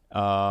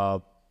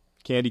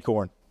 Candy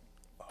corn.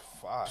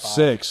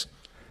 6.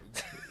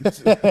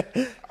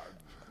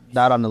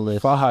 Not on the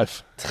list.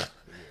 5.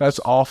 That's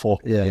awful.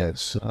 Yeah.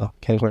 Yes.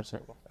 Candy corn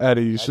circle.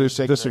 Eddie, you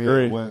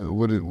disagree.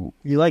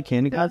 You like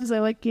candy corn? Because I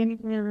like candy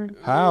corn.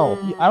 How?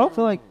 I don't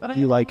feel like But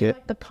you I like it.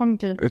 like the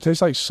pumpkin. It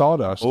tastes like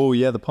sawdust. Oh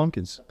yeah, the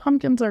pumpkins.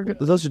 Pumpkins are good.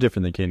 Those are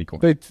different than candy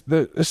corn. It's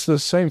the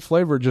same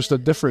flavor, just a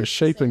different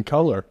shape and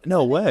color.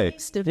 No way.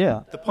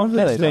 Yeah. The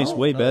pumpkins taste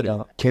way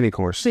better. Candy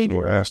corn.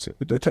 We're asked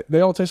it.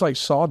 They all taste like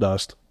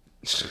sawdust.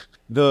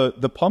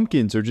 The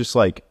pumpkins are just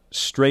like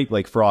straight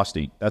like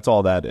frosty. That's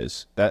all that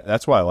is.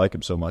 That's why I like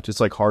them so much. It's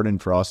like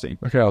hardened frosting.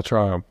 Okay, I'll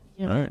try them.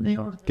 Yeah, All right. they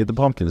are. Get the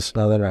pumpkins.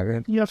 No, they're not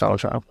good. You have to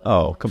try them.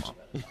 Oh, come on.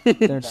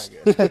 They're not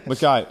good.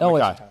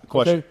 Mekhi,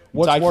 question. Okay,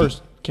 what's Tyke-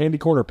 worse, candy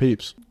corn or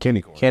Peeps?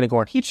 Candy corn. Candy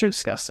corn. Peeps are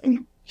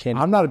disgusting. Candy.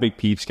 I'm not a big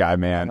Peeps guy,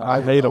 man.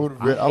 I hate I them.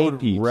 would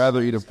Peeps.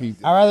 rather eat a peep.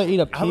 I'd rather eat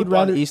a peep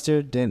rather- on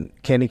Easter than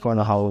candy corn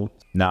on Halloween.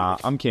 Nah,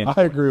 I'm candy.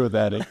 I agree with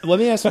Eddie. Let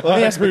me ask. I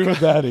agree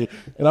with Eddie.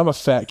 And I'm a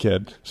fat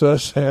kid, so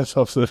that's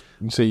helps to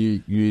You say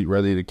you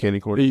rather eat a candy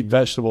corn? eat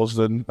vegetables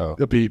than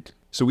a Peep.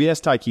 So we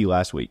asked Tyke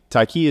last week.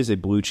 Tyke is a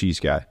blue cheese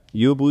guy.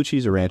 You a blue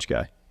cheese or ranch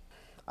guy?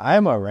 I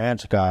am a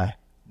ranch guy,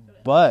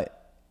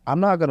 but I'm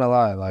not gonna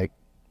lie. Like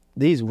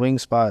these wing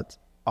spots,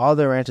 all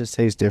their ranches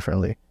taste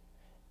differently,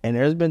 and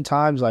there's been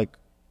times like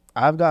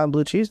I've gotten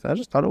blue cheese and I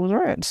just thought it was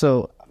ranch.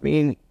 So I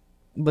mean,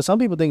 but some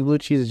people think blue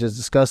cheese is just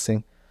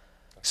disgusting.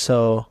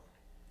 So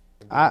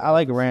I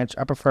like ranch.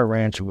 I prefer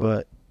ranch,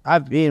 but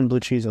I've eaten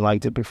blue cheese and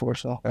liked it before.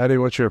 So Eddie,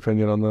 what's your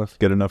opinion on this?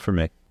 Good enough for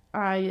me.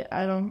 I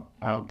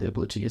don't do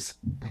blue cheese.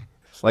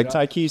 Like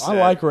Tyke said. I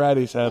like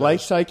Ratty's head. Like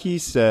Tyke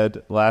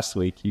said last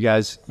week. You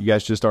guys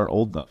just aren't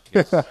old enough.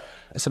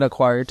 it's an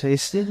acquired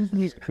taste. It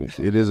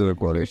is an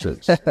acquired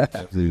taste.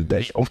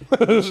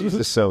 Cheese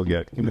is so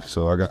good.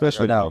 So I got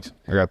Especially now.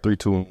 I got 3,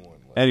 2, and 1.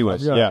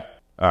 Anyways, yeah.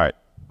 All right.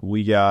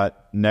 We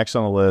got next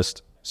on the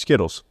list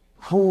Skittles.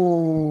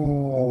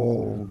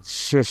 Oh,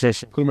 shit.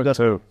 Put them at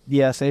 2.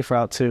 Yeah, safe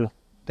route 2.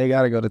 They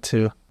gotta go to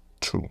 2.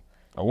 2.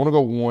 I want to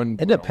go 1.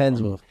 It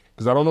depends.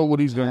 Because I don't know what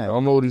he's gonna. I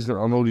don't know what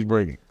he's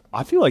bringing.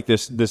 I feel like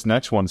this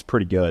next one's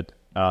pretty good.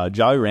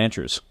 Jolly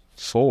Ranchers.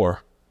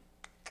 4.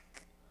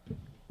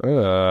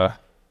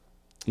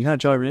 You got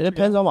Jolly It Ranchers?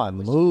 depends on my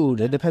mood.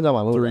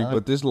 3,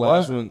 but this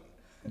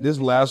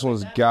last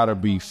one's gotta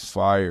be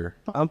fire.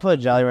 I'm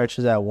putting Jolly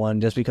Ranchers at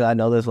 1 just because I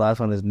know this last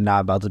one is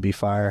not about to be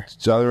fire.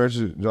 Jolly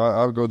Ranchers.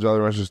 I'll go Jolly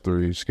Ranchers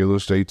 3.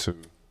 Skittles stay 2.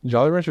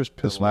 Jolly Ranchers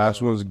piss This me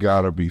last one's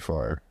gotta be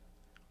fire.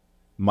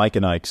 Mike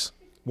and Ike's.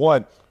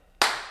 1.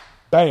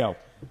 Bam.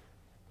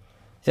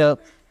 Yep.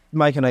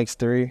 Mike and Ike's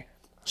 3.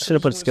 Should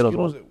have put Skittles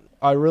 1.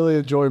 I really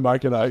enjoy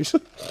Mike and Ike's.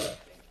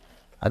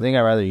 I think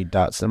I'd rather eat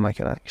Dots than Mike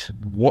and Ike's.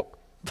 What?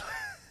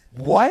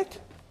 What?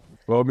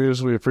 Well,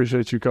 Mews, we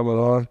appreciate you coming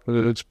on.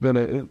 It's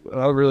been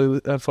I really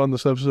had fun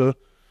this episode.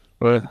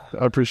 But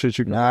I appreciate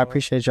you. Nah, I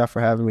appreciate y'all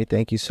for having me.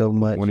 Thank you so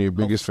much. One of your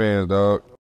biggest fans, dog.